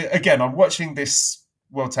again, I'm watching this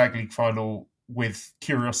World Tag League final with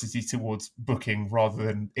curiosity towards booking rather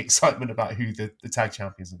than excitement about who the tag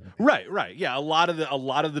champions are going to be. Right. Yeah, a lot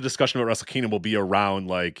of the discussion about Wrestle Kingdom will be around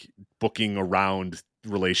like booking around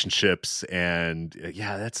relationships, and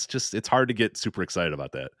that's just, it's hard to get super excited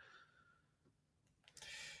about that.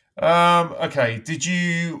 Okay, did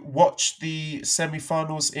you watch the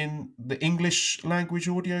semifinals in the English language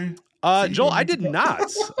audio? Joel, I did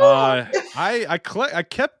not. I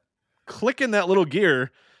kept clicking that little gear,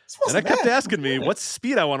 and I kept asking me what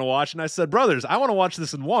speed I want to watch, and I said, brothers, I want to watch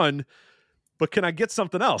this in 1, but can I get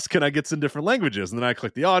something else? Can I get some different languages? And then I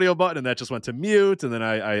clicked the audio button, and that just went to mute, and then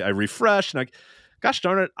I refreshed, and gosh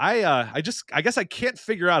darn it, I guess I can't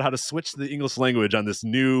figure out how to switch to the English language on this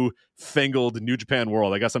new fangled New Japan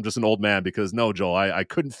world. I guess I'm just an old man, because no, Joel, I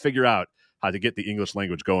couldn't figure out how to get the English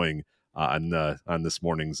language going on this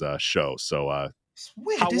morning's show. So it's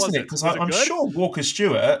weird, isn't it? Because I'm sure Walker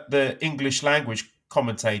Stewart, the English language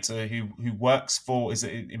commentator who works for, is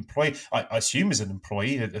an employee, I assume is an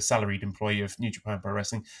employee, a salaried employee of New Japan Pro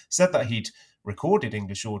Wrestling, said that he'd recorded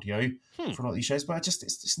English audio for a lot of these shows, but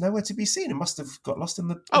it's nowhere to be seen. It must have got lost in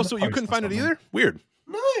the so you couldn't find it either? Weird.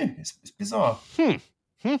 No, it's bizarre.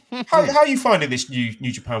 How are you finding this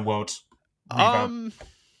new Japan World revamp?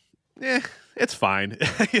 It's fine.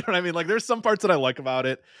 You know what I mean? Like, there's some parts that I like about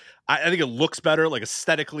it. I think it looks better. Like,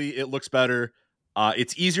 aesthetically, it looks better.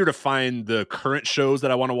 It's easier to find the current shows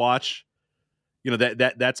that I want to watch. You know,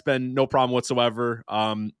 that's been no problem whatsoever.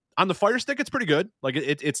 On the Fire Stick, it's pretty good. Like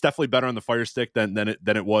it's definitely better on the Fire Stick than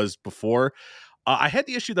it was before. I had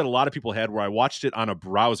the issue that a lot of people had where I watched it on a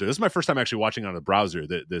browser. This is my first time actually watching it on a browser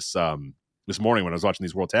this morning when I was watching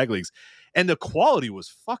these World Tag Leagues, and the quality was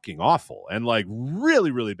fucking awful and like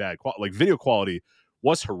really, really bad. Like video quality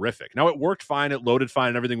was horrific. Now it worked fine, it loaded fine,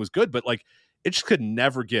 and everything was good, but like it just could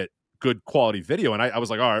never get good quality video. And I was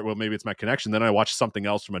like, all right, well, maybe it's my connection. Then I watched something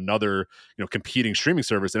else from another, competing streaming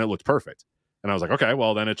service, and it looked perfect. And I was like, okay,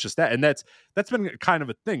 well, then it's just that. And that's been kind of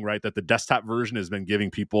a thing, right? That the desktop version has been giving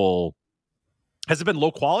people. Has it been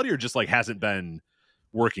low quality or just like hasn't been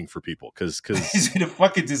working for people? Because it's been a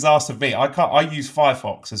fucking disaster for me. I use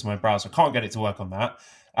Firefox as my browser. I can't get it to work on that.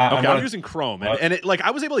 Okay, I'm using Chrome, and it like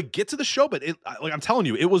I was able to get to the show, but I'm telling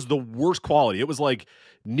you, it was the worst quality. It was like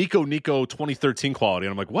Nico 2013 quality,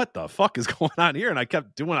 and I'm like, what the fuck is going on here? And I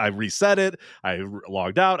kept doing. I reset it. I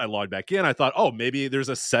logged out. I logged back in. I thought, oh, maybe there's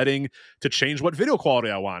a setting to change what video quality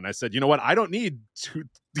I want. And I said, you know what? I don't need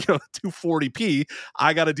 240p.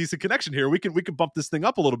 I got a decent connection here. We can bump this thing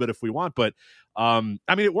up a little bit if we want. But I mean,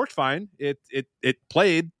 it worked fine. It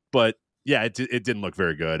played, but yeah, it didn't look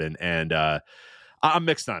very good. And I'm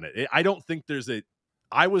mixed on it. I don't think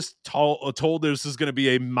I was told this is going to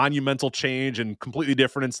be a monumental change and completely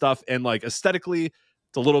different and stuff. And like aesthetically,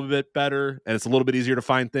 it's a little bit better and it's a little bit easier to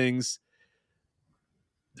find things.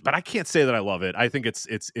 But I can't say that I love it. I think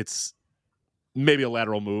it's maybe a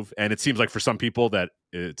lateral move, and it seems like for some people that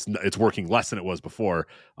it's working less than it was before.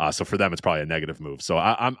 So for them, it's probably a negative move. So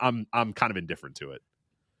I'm kind of indifferent to it.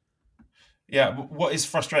 Yeah, what is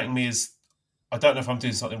frustrating me is I don't know if I'm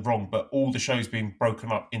doing something wrong, but all the shows being broken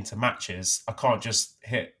up into matches, I can't just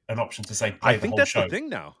hit an option to say play I think the whole that's show. The thing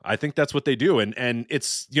now. I think that's what they do, and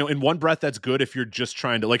it's in one breath that's good if you're just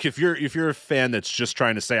trying to like if you're a fan that's just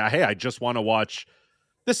trying to say, hey, I just want to watch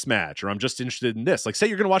this match, or I'm just interested in this. Like say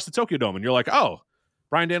you're going to watch the Tokyo Dome, and you're like, oh,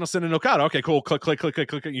 Bryan Danielson and Okada. Okay, cool. Click. You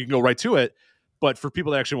can go right to it. But for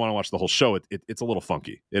people that actually want to watch the whole show, it's a little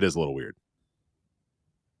funky. It is a little weird.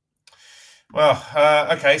 Well,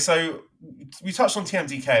 okay, so we touched on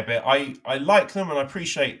TMDK a bit. I like them and I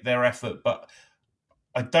appreciate their effort, but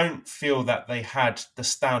I don't feel that they had the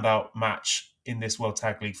standout match in this World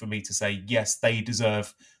Tag League for me to say, yes, they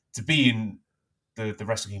deserve to be in the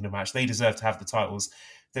Wrestle Kingdom match. They deserve to have the titles.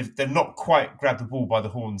 They've not quite grabbed the ball by the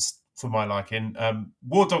horns for my liking.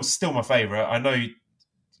 War Dogs is still my favourite. I know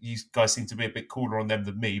you guys seem to be a bit cooler on them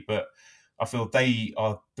than me, but I feel they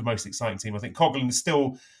are the most exciting team. I think Coughlin is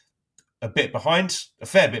still a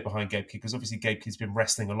fair bit behind Gabe Kidd, because obviously Gabe Kidd's been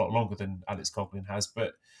wrestling a lot longer than Alex Coughlin has.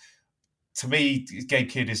 But to me, Gabe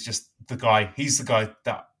Kidd is just the guy. He's the guy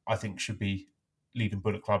that I think should be leading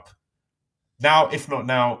Bullet Club now, if not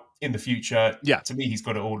now, in the future. Yeah. To me, he's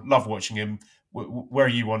got it all. Love watching him. Where are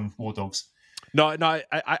you on War Dogs? No,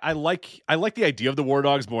 I like the idea of the War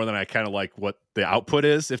Dogs more than I kind of like what the output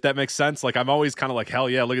is, if that makes sense. Like I'm always kind of like, hell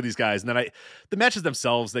yeah, look at these guys. And then the matches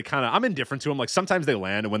themselves, I'm indifferent to them. Like sometimes they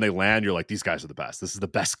land, and when they land, you're like, these guys are the best. This is the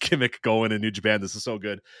best gimmick going in New Japan. This is so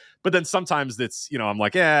good. But then sometimes it's, I'm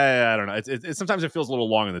like, I don't know. It sometimes it feels a little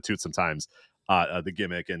long in the tooth sometimes. The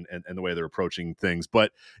gimmick and the way they're approaching things.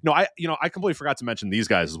 But no, I completely forgot to mention these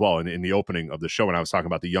guys as well in the opening of the show when I was talking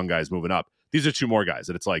about the young guys moving up. These are two more guys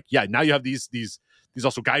that it's like, yeah, now you have these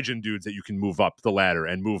also Gaijin dudes that you can move up the ladder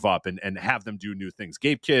and move up and have them do new things.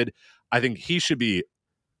 Gabe Kidd, I think he should be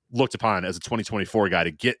looked upon as a 2024 guy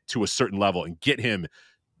to get to a certain level and get him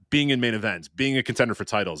being in main events, being a contender for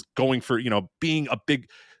titles, going for, being a big,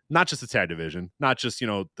 not just the tag division, not just,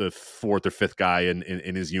 the fourth or fifth guy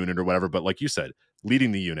in his unit or whatever, but like you said,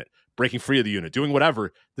 leading the unit, breaking free of the unit, doing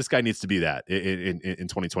whatever. This guy needs to be that in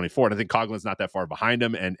 2024. And I think Coughlin's not that far behind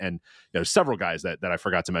him. And several guys that I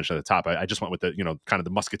forgot to mention at the top. I just went with the, kind of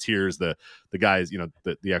the Musketeers, the guys,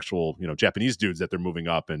 the actual, Japanese dudes that they're moving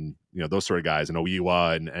up, and, those sort of guys, and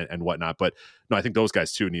Oiwa and whatnot. But no, I think those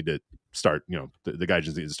guys too need to start, the guys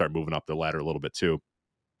just need to start moving up the ladder a little bit too.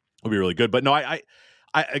 It'll be really good. But no, I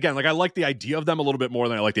again, like I like the idea of them a little bit more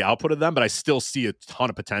than I like the output of them, but I still see a ton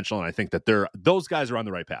of potential, and I think that those guys are on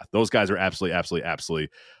the right path. Those guys are absolutely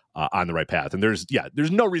on the right path. And there's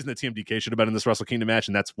no reason that TMDK should have been in this Wrestle Kingdom match,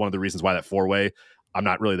 and that's one of the reasons why that 4-way, I'm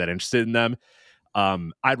not really that interested in them.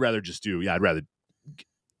 I'd rather to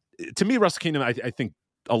me, Wrestle Kingdom, I think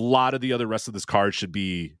a lot of the other rest of this card should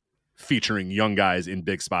be featuring young guys in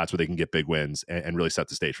big spots where they can get big wins and really set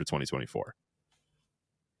the stage for 2024.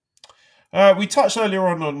 We touched earlier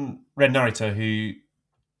on Ren Narita, who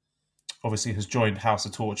obviously has joined House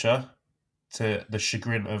of Torture, to the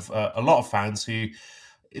chagrin of a lot of fans who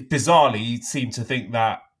bizarrely seem to think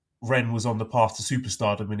that Ren was on the path to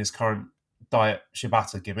superstardom in his current Diet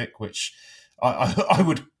Shibata gimmick, which I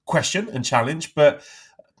would question and challenge. But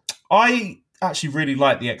I actually really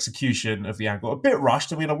like the execution of the angle. A bit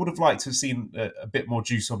rushed. I mean, I would have liked to have seen a bit more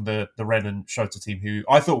juice on the Ren and Shota team, who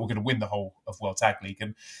I thought were going to win the whole of World Tag League.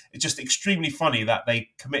 And it's just extremely funny that they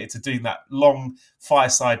committed to doing that long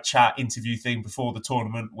fireside chat interview thing before the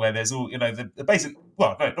tournament, where there's all, the basic,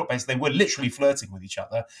 well, no, not basic, they were literally flirting with each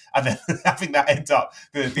other, and then having that end up,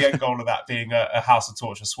 the end goal of that being a House of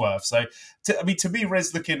Torture swerve. So, to me,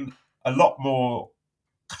 Red's looking a lot more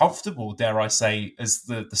comfortable, dare I say, as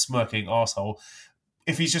the smirking arsehole.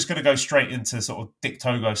 If he's just going to go straight into sort of Dick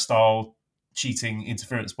Togo style cheating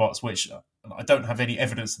interference spots, which I don't have any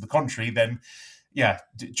evidence to the contrary, then yeah,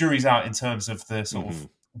 jury's out in terms of the sort of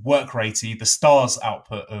work ratey, the stars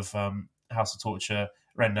output of House of Torture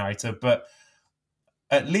Ren Narita. But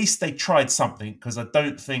at least they tried something, because I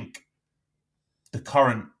don't think the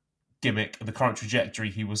current gimmick, the current trajectory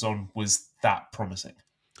he was on was that promising.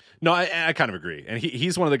 No, I kind of agree, and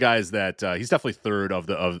he's one of the guys that he's definitely third of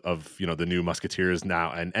the new Musketeers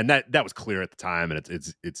now, and that was clear at the time, and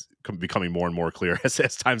it's becoming more and more clear as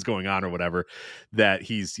time's going on or whatever, that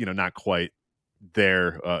he's not quite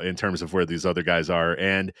there in terms of where these other guys are,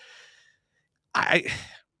 and I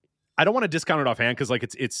don't want to discount it offhand, because like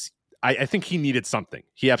I think he needed something.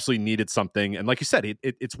 He absolutely needed something, and like you said,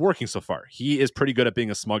 it's working so far. He is pretty good at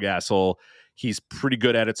being a smug asshole. He's pretty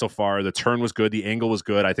good at it so far. The turn was good. The angle was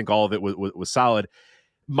good. I think all of it was solid.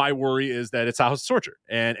 My worry is that it's a House of Torture,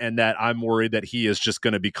 and that I'm worried that he is just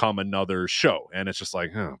going to become another show. And it's just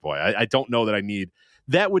like, oh boy, I don't know that I need.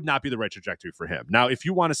 That would not be the right trajectory for him. Now, if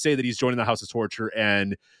you want to say that he's joining the House of Torture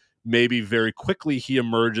and maybe very quickly he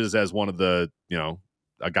emerges as one of the,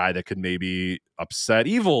 a guy that could maybe upset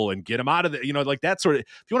Evil and get him out of the, like that sort of,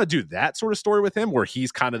 if you want to do that sort of story with him, where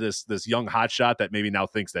he's kind of this young hotshot that maybe now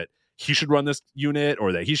thinks that he should run this unit,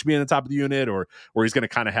 or that he should be in the top of the unit, or he's going to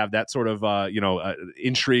kind of have that sort of,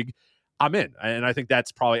 intrigue, I'm in. And I think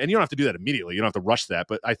that's probably, and you don't have to do that immediately. You don't have to rush that,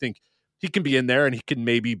 but I think he can be in there, and he can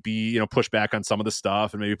maybe be, push back on some of the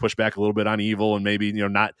stuff, and maybe push back a little bit on Evil, and maybe,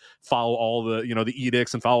 not follow all the, the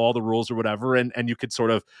edicts and follow all the rules or whatever. And you could sort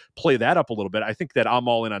of play that up a little bit. I think that I'm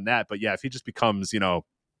all in on that. But yeah, if he just becomes,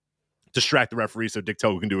 distract the referee so Dick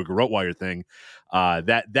Togo can do a garrote wire thing,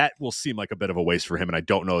 that will seem like a bit of a waste for him. And I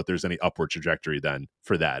don't know if there's any upward trajectory then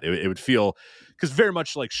for that. It would feel, because very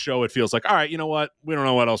much like Show, it feels like, all right, you know what? We don't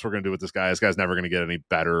know what else we're going to do with this guy. This guy's never going to get any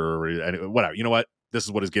better or whatever. You know what? This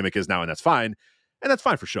is what his gimmick is now, and that's fine. And that's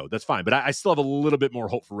fine for Show. That's fine. But I still have a little bit more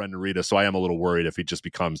hope for Ren Narita, so I am a little worried if he just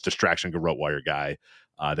becomes distraction garrote wire guy.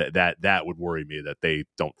 That would worry me, that they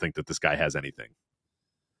don't think that this guy has anything.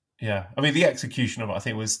 Yeah. I mean, the execution of it, I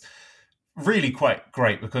think, was really quite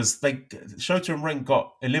great, because Shota and Ren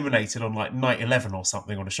got eliminated on like night 11 or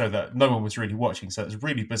something on a show that no one was really watching. So it was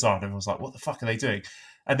really bizarre. And everyone was like, what the fuck are they doing?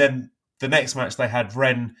 And then the next match, they had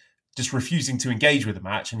Ren just refusing to engage with the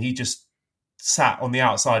match, and he just sat on the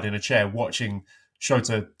outside in a chair watching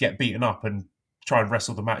Shota get beaten up and try and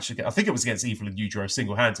wrestle the match again. I think it was against Evil and Yujiro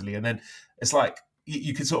single-handedly. And then it's like,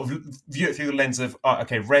 you could sort of view it through the lens of,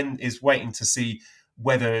 okay, Ren is waiting to see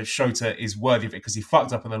whether Shota is worthy of it, because he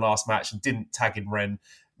fucked up in the last match and didn't tag in Ren.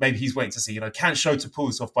 Maybe he's waiting to see, can Shota pull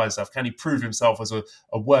this off by himself? Can he prove himself as a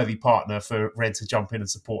worthy partner for Ren to jump in and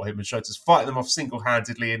support him? And Shota's fighting them off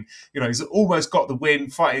single-handedly, and, he's almost got the win,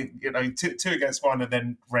 fighting, two against one, and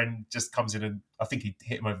then Ren just comes in and I think he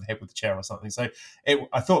hit him over the head with the chair or something. So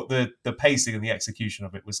I thought the pacing and the execution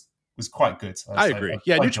of it was quite good. I agree.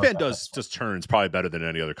 New Japan does turns probably better than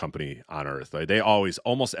any other company on earth. Like, they always,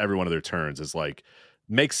 almost every one of their turns is like,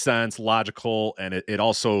 makes sense, logical, and it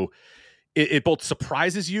also it both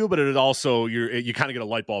surprises you, but it also you kind of get a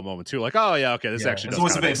light bulb moment too, like, oh yeah, okay, this actually does. It's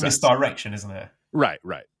always a bit of misdirection, isn't it? Right.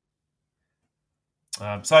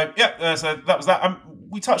 So that was that.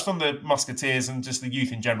 We touched on the Musketeers and just the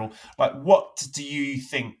youth in general. Like, what do you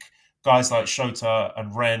think guys like Shota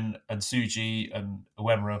and Ren and Tsuji and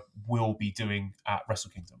Uemura will be doing at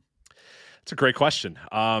Wrestle Kingdom? It's a great question.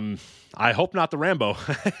 I hope not the Rambo.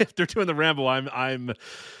 If they're doing the Rambo, I'm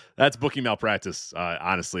that's booking malpractice.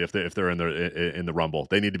 Honestly, if they're in the Rumble,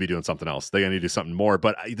 they need to be doing something else. They need to do something more.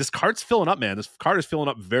 But this card's filling up, man. This card is filling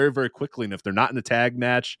up very, very quickly. And if they're not in the tag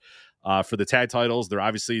match for the tag titles, they're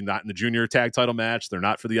obviously not in the junior tag title match. They're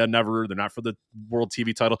not for the Never. They're not for the World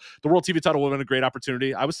TV title. The World TV title would have been a great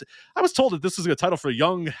opportunity. I was told that this was a title for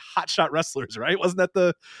young hotshot wrestlers, right? Wasn't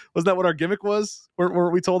that what our gimmick was? Were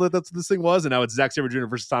we told that that's what this thing was? And now it's Zack Sabre Jr.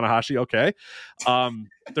 versus Tanahashi. Okay.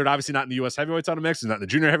 They're obviously not in the U.S. heavyweight title mix. They're not in the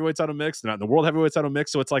junior heavyweight title mix. They're not in the world heavyweight title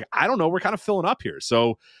mix. So it's like, I don't know. We're kind of filling up here.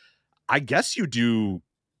 So I guess you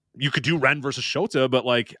could do Ren versus Shota, but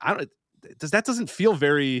like, that doesn't feel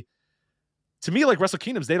very to me, like Wrestle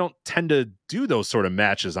Kingdoms, they don't tend to do those sort of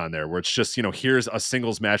matches on there where it's just, here's a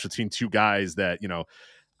singles match between two guys that,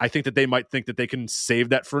 I think that they might think that they can save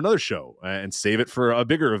that for another show and save it for a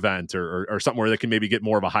bigger event or something where they can maybe get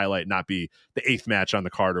more of a highlight, not be the 8th match on the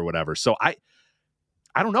card or whatever. So I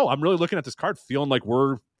don't know. I'm really looking at this card feeling like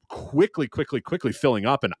we're quickly filling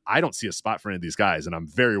up, and I don't see a spot for any of these guys. And I'm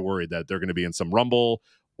very worried that they're going to be in some Rumble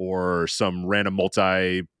or some random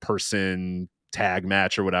multi-person tag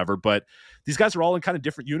match or whatever. But these guys are all in kind of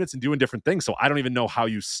different units and doing different things. So I don't even know how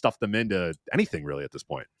you stuff them into anything really at this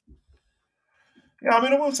point. Yeah, I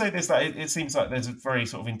mean, I will say this, that it seems like there's a very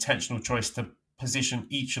sort of intentional choice to position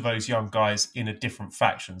each of those young guys in a different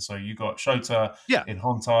faction. So you got Shota in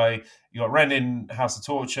Hontai, you got Ren in House of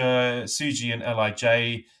Torture, Suji in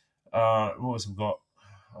LIJ, what else have we got?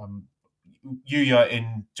 Yuya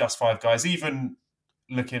in Just Five Guys, even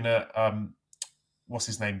looking at, what's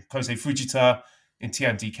his name? Kosei Fujita in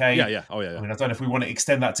TMDK. Yeah. Oh, yeah. I mean, I don't know if we want to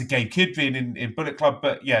extend that to Gabe Kidd being in Bullet Club,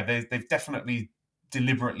 but yeah, they've definitely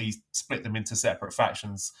deliberately split them into separate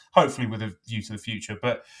factions, hopefully with a view to the future.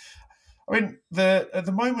 But I mean, at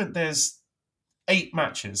the moment, there's 8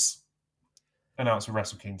 matches announced for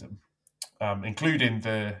Wrestle Kingdom, including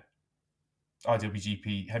the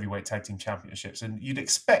IWGP Heavyweight Tag Team Championships. And you'd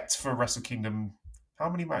expect for Wrestle Kingdom, how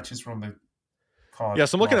many matches were on the card? Yeah,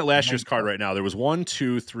 so I'm looking at last year's card right now. There was 1,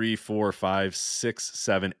 2, 3, 4, 5, 6,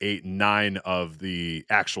 7, 8, 9 of the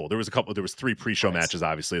actual. There was 3 pre-show matches,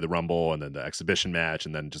 obviously, the Rumble and then the exhibition match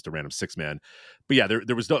and then just a random 6-man. But yeah,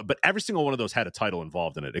 there was but every single one of those had a title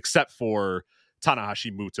involved in it, except for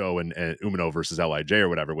Tanahashi, Muto, and Umino versus LIJ or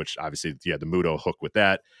whatever, which obviously you had the Muto hook with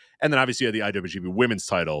that. And then obviously you had the IWGP women's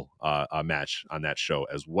title match on that show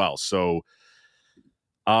as well. So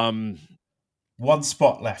one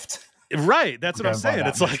spot left. Right. That's what I'm saying.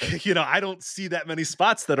 It's like, I don't see that many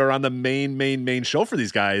spots that are on the main show for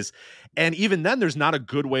these guys. And even then, there's not a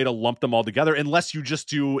good way to lump them all together unless you just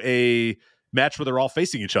do a match where they're all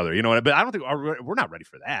facing each other. But I don't think we're not ready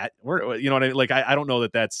for that. What I mean? Like, I don't know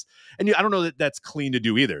that that's, and I don't know that that's clean to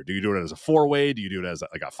do either. Do you do it as a 4-way? Do you do it as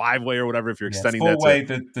like a 5-way or whatever? If you're extending 4-way,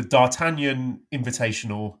 the D'Artagnan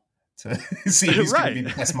Invitational to see who's going to be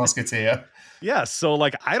the best musketeer. Yeah, so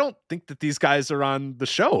like I don't think that these guys are on the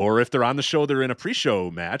show, or if they're on the show, they're in a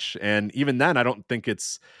pre-show match. And even then, I don't think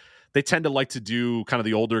they tend to like to do kind of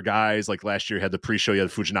the older guys. Like last year, you had the pre-show, you had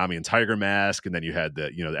Fujinami and Tiger Mask, and then you had the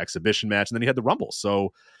exhibition match, and then you had the Rumble.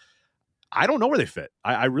 So I don't know where they fit.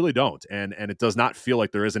 I really don't. And it does not feel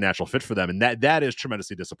like there is a natural fit for them. And that is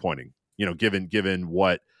tremendously disappointing, given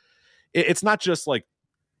what it's not just like,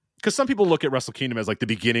 because some people look at Wrestle Kingdom as like the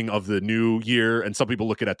beginning of the new year, and some people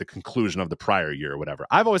look at the conclusion of the prior year or whatever.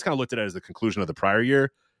 I've always kind of looked at it as the conclusion of the prior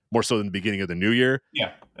year, more so than the beginning of the new year.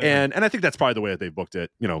 Yeah. And I think that's probably the way that they've booked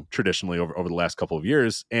it, traditionally over the last couple of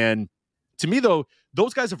years. And to me, though,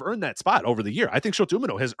 those guys have earned that spot over the year. I think Shota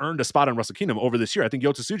Umino has earned a spot on Wrestle Kingdom over this year. I think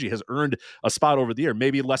Yota Tsuji has earned a spot over the year.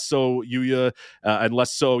 Maybe less so Yuya, and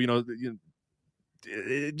less so, you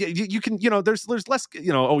can, there's less,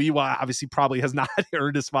 Oiwa obviously probably has not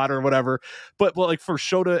earned a spot or whatever, but like for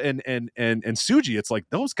Shota and Tsuji, it's like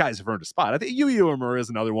those guys have earned a spot. I think Yuya Uemura is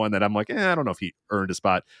another one that I'm like, I don't know if he earned a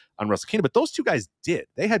spot on Wrestle Kingdom, but those two guys did.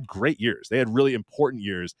 They had great years. They had really important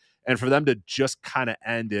years, and for them to just kind of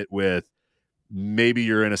end it with maybe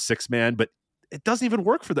you're in a 6-man, but it doesn't even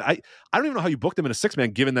work for I don't even know how you book them in a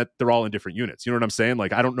 6-man, given that they're all in different units. You know what I'm saying?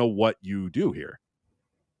 Like, I don't know what you do here.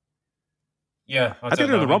 Yeah, I think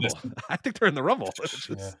they're in the Rumble. I think they're in the Rumble. Yeah.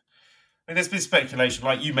 I mean, there's been speculation,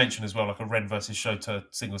 like you mentioned as well, like a Ren versus Shota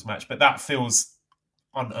singles match, but that feels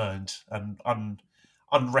unearned and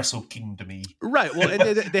un-Wrestle Kingdom-y. Right. Well,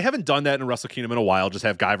 and they haven't done that in Wrestle Kingdom in a while. Just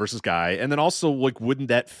have guy versus guy, and then also like, wouldn't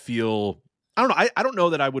that feel? I don't know. I don't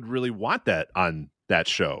know that I would really want that on that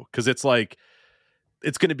show, because it's like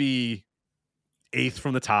it's going to be 8th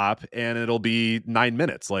from the top, and it'll be 9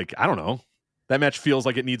 minutes. Like, I don't know. That match feels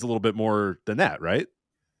like it needs a little bit more than that, right?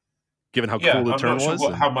 Given how cool the turn was. I'm not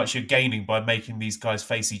sure how much you're gaining by making these guys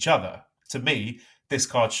face each other. To me, this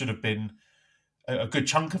card should have been, a good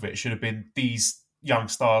chunk of it should have been these young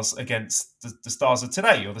stars against the stars of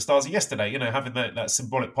today or the stars of yesterday, having that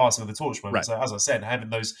symbolic passing of the torch moment. Right. So as I said, having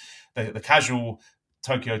the casual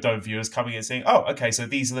Tokyo Dome viewers coming in and saying, oh, okay, so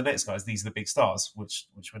these are the next guys, these are the big stars, which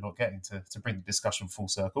we're not getting to bring the discussion full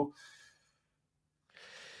circle.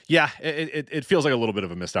 Yeah, it feels like a little bit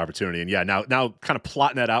of a missed opportunity. And yeah, now kind of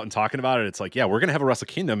plotting that out and talking about it, it's like, yeah, we're going to have a Wrestle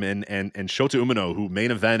Kingdom and Shota Umino, who main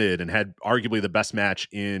evented and had arguably the best match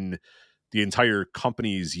in the entire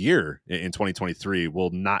company's year in 2023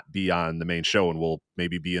 will not be on the main show and will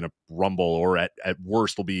maybe be in a Rumble, or at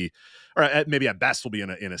worst will be, or maybe at best will be in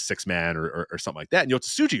a 6-man or something like that. And Yota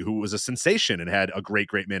Tsuji, who was a sensation and had a great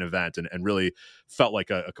main event and really felt like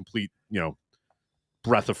a complete,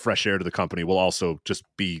 breath of fresh air to the company, will also just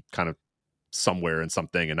be kind of somewhere and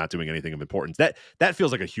something and not doing anything of importance. That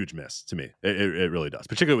feels like a huge miss to me. It really does,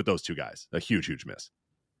 particularly with those two guys. A huge miss.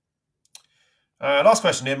 Last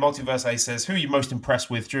question here. Multiverse A says, who are you most impressed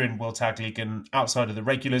with during World Tag League, and outside of the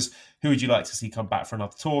regulars, who would you like to see come back for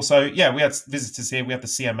another tour? So, yeah, we had visitors here. We have the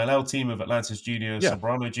CMLL team of Atlantis Jr.,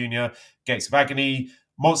 Sobrano Jr., Gates of Agony,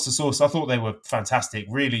 Monster Sauce. I thought they were fantastic,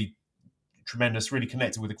 really tremendous, really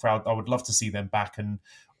connected with the crowd. I would love to see them back. And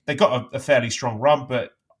they got a fairly strong run,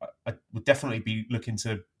 but I would definitely be looking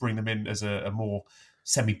to bring them in as a more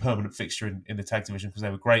semi-permanent fixture in the tag division, because they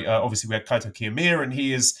were great. Obviously, we had Kaito Kiyomiya, and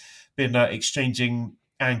he has been exchanging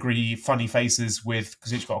angry, funny faces with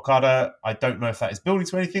Kazuchika Okada. I don't know if that is building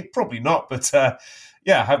to anything. Probably not. But how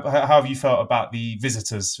have you felt about the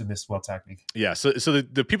visitors in this World Tag League? Yeah, so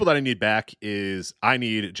the people that I need back is I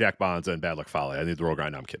need Jack Bonza and Bad Luck Fale. I need the Roll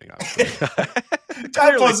Grind. No, I'm kidding.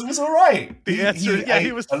 Jack Bonza was all right. The answer,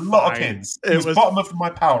 he was a fine. lot of pins. He was bottom of my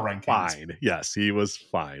power rankings. Fine. Yes, he was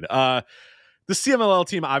fine. The CMLL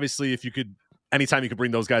team, obviously, if you could, anytime you could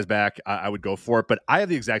bring those guys back, I would go for it. But I have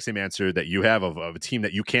the exact same answer that you have of a team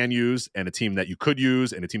that you can use, and a team that you could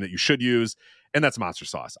use, and a team that you should use, and that's Monster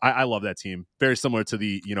Sauce. I love that team. Very similar to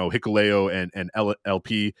the Hikuleo and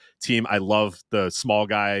LP team. I love the small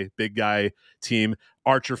guy, big guy team.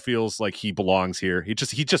 Archer feels like he belongs here. He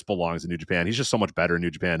just belongs in New Japan. He's just so much better in New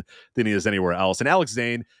Japan than he is anywhere else. And Alex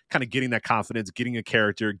Zane kind of getting that confidence, getting a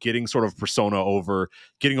character, getting sort of persona over,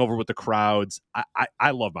 getting over with the crowds.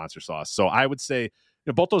 I love Monster Sauce. So I would say,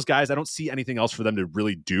 both those guys, I don't see anything else for them to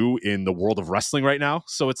really do in the world of wrestling right now.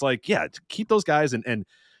 So it's like, yeah, keep those guys and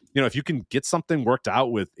if you can get something worked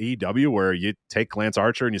out with AEW where you take Lance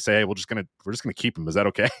Archer and you say, hey, we're just gonna keep him. Is that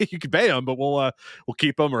okay? You can pay him, but we'll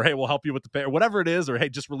keep him, or hey, we'll help you with the pay, or whatever it is, or hey,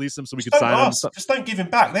 just release him so we can sign him. Just don't give him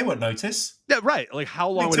back. They won't notice. Yeah, right. Like, how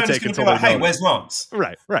long would it take until they hey, where's Lance?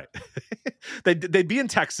 Right. They'd be in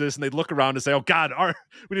Texas and they'd look around and say, oh God,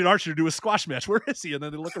 we need Archer to do a squash match. Where is he? And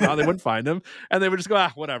then they look around, they wouldn't find him, and they would just go,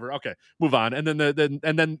 whatever, okay, move on. And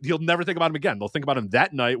then he'll never think about him again. They'll think about him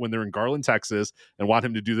that night when they're in Garland, Texas, and want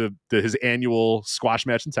him to do his annual squash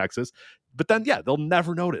match in Texas. But then, they'll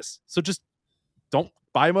never notice. So just don't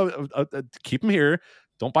buy him keep him here.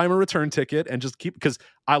 Don't buy him a return ticket, and just keep, because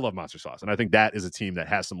I love Monster Sauce, and I think that is a team that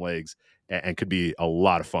has some legs and could be a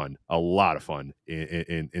lot of fun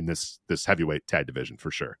in this heavyweight tag division for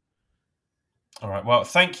sure. All right. Well,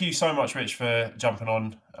 thank you so much, Rich, for jumping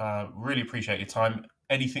on. Really appreciate your time.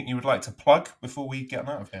 Anything you would like to plug before we get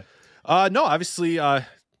out of here? No, obviously,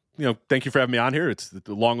 thank you for having me on here. It's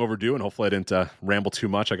long overdue, and hopefully I didn't ramble too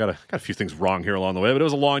much. I got a few things wrong here along the way, but it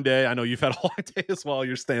was a long day. I know you've had a long day as well.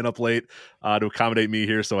 You're staying up late to accommodate me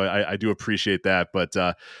here, so I do appreciate that. But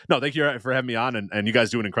no, thank you for having me on, and you guys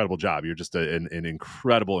do an incredible job. You're just an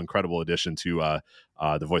incredible addition to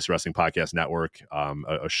the Voice of Wrestling Podcast Network,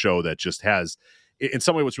 a show that just has, in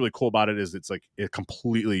some way, what's really cool about it is it's like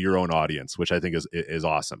completely your own audience, which I think is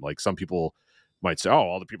awesome. Like, some people might say, oh,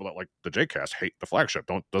 all the people that like the JCast hate the flagship.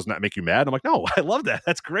 Doesn't that make you mad? I'm like, no, I love that.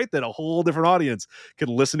 That's great that a whole different audience can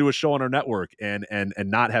listen to a show on our network and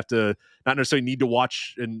not necessarily need to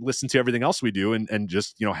watch and listen to everything else we do, and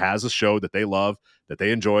just, has a show that they love, that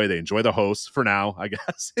they enjoy the hosts for now, I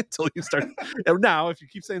guess, until you start. Now, if you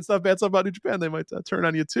keep saying bad stuff about New Japan, they might turn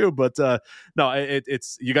on you too. But no,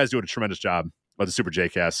 it's you guys do a tremendous job of the Super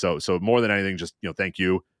JCast. So more than anything, just, thank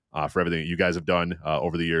you. For everything that you guys have done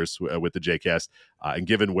over the years with the JCast. And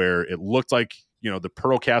given where it looked like, the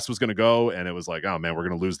Pearlcast was going to go, and it was like, oh man, we're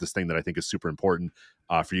going to lose this thing that I think is super important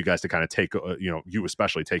for you guys to kind of take, you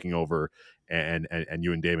especially taking over, and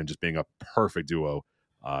you and Damon just being a perfect duo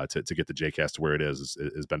to get the JCast to where it is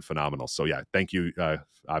has been phenomenal. So yeah, thank you,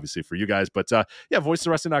 obviously, for you guys. But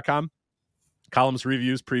voicesofwrestling.com. Columns,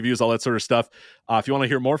 reviews, previews, all that sort of stuff. If you want to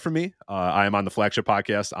hear more from me, I am on the Flagship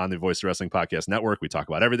Podcast on the Voice of Wrestling Podcast Network. We talk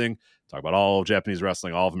about everything. Talk about all of Japanese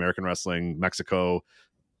wrestling, all of American wrestling, Mexico,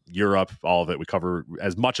 Europe, all of it. We cover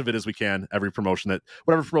as much of it as we can. Whatever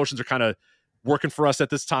promotions are kind of working for us at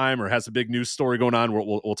this time or has a big news story going on,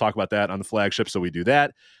 we'll talk about that on the Flagship. So we do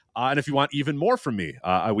that. And if you want even more from me,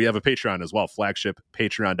 we have a Patreon as well,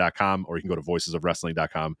 flagshippatreon.com, or you can go to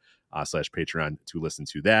voicesofwrestling.com. /Patreon to listen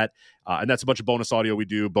to that. And that's a bunch of bonus audio we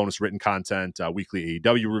do, bonus written content, weekly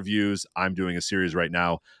AEW reviews. I'm doing a series right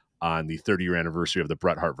now on the 30-year anniversary of the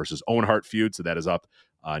Bret Hart versus Owen Hart feud. So that is up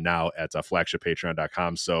now at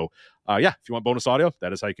flagshippatreon.com. So if you want bonus audio,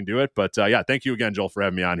 that is how you can do it. But thank you again, Joel, for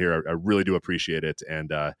having me on here. I really do appreciate it.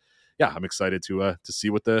 And I'm excited to see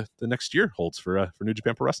what the next year holds for New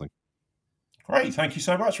Japan Pro Wrestling. Great, thank you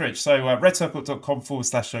so much, Rich. So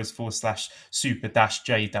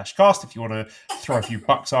redcircle.com/super-j-cast if you want to throw a few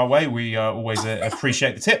bucks our way. We always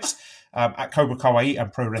appreciate the tips. At Cobra Kawaii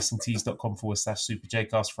and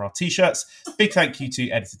ProWrestlingTees.com/SuperJcast for our t-shirts. Big thank you to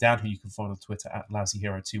Editor Dan, who you can find on Twitter at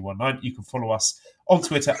LousyHero219. You can follow us on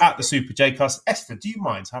Twitter at the SuperJcast. Esther, do you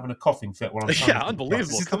mind having a coughing fit while I'm trying to unbelievable.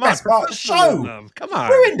 This is Come the on, best part of the show. Come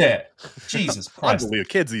on. Ruined it. Jesus Christ. Unbelievable.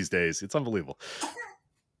 Kids these days. It's unbelievable.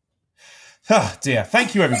 Oh, dear.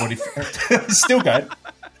 Thank you, everybody. Still going.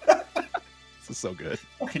 This is so good.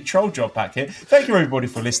 Fucking troll job back here. Thank you, everybody,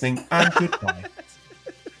 for listening, and goodbye.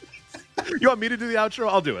 You want me to do the outro?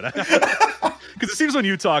 I'll do it. Because it seems when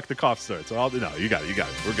you talk, the cough starts. So you got it.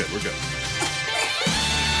 We're good.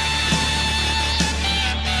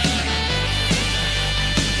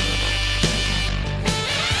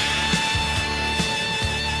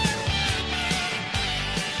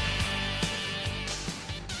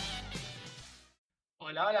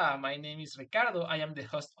 Hola, my name is Ricardo. I am the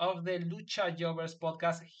host of the Lucha Jovers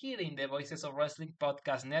podcast here in the Voices of Wrestling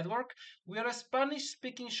Podcast Network. We are a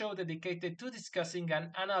Spanish-speaking show dedicated to discussing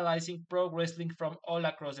and analyzing pro wrestling from all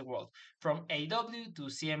across the world. From AEW to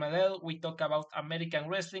CMLL, we talk about American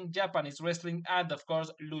wrestling, Japanese wrestling, and of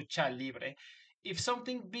course, Lucha Libre. If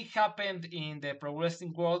something big happened in the pro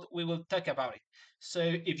wrestling world, we will talk about it. So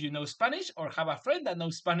if you know Spanish or have a friend that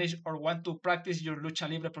knows Spanish or want to practice your Lucha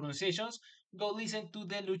Libre pronunciations, go listen to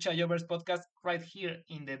the Lucha Jovers podcast right here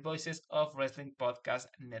in the Voices of Wrestling Podcast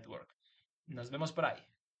Network. Nos vemos por ahí.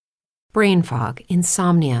 Brain fog,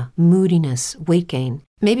 insomnia, moodiness, weight gain.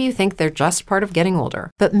 Maybe you think they're just part of getting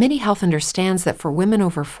older, but MIDI Health understands that for women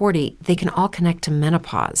over 40, they can all connect to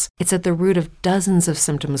menopause. It's at the root of dozens of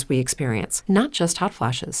symptoms we experience, not just hot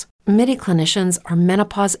flashes. MIDI clinicians are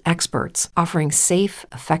menopause experts, offering safe,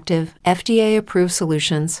 effective, FDA-approved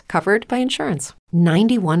solutions covered by insurance.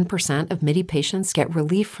 91% of MIDI patients get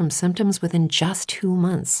relief from symptoms within just 2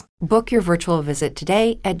 months. Book your virtual visit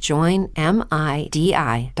today at joinmidi.com.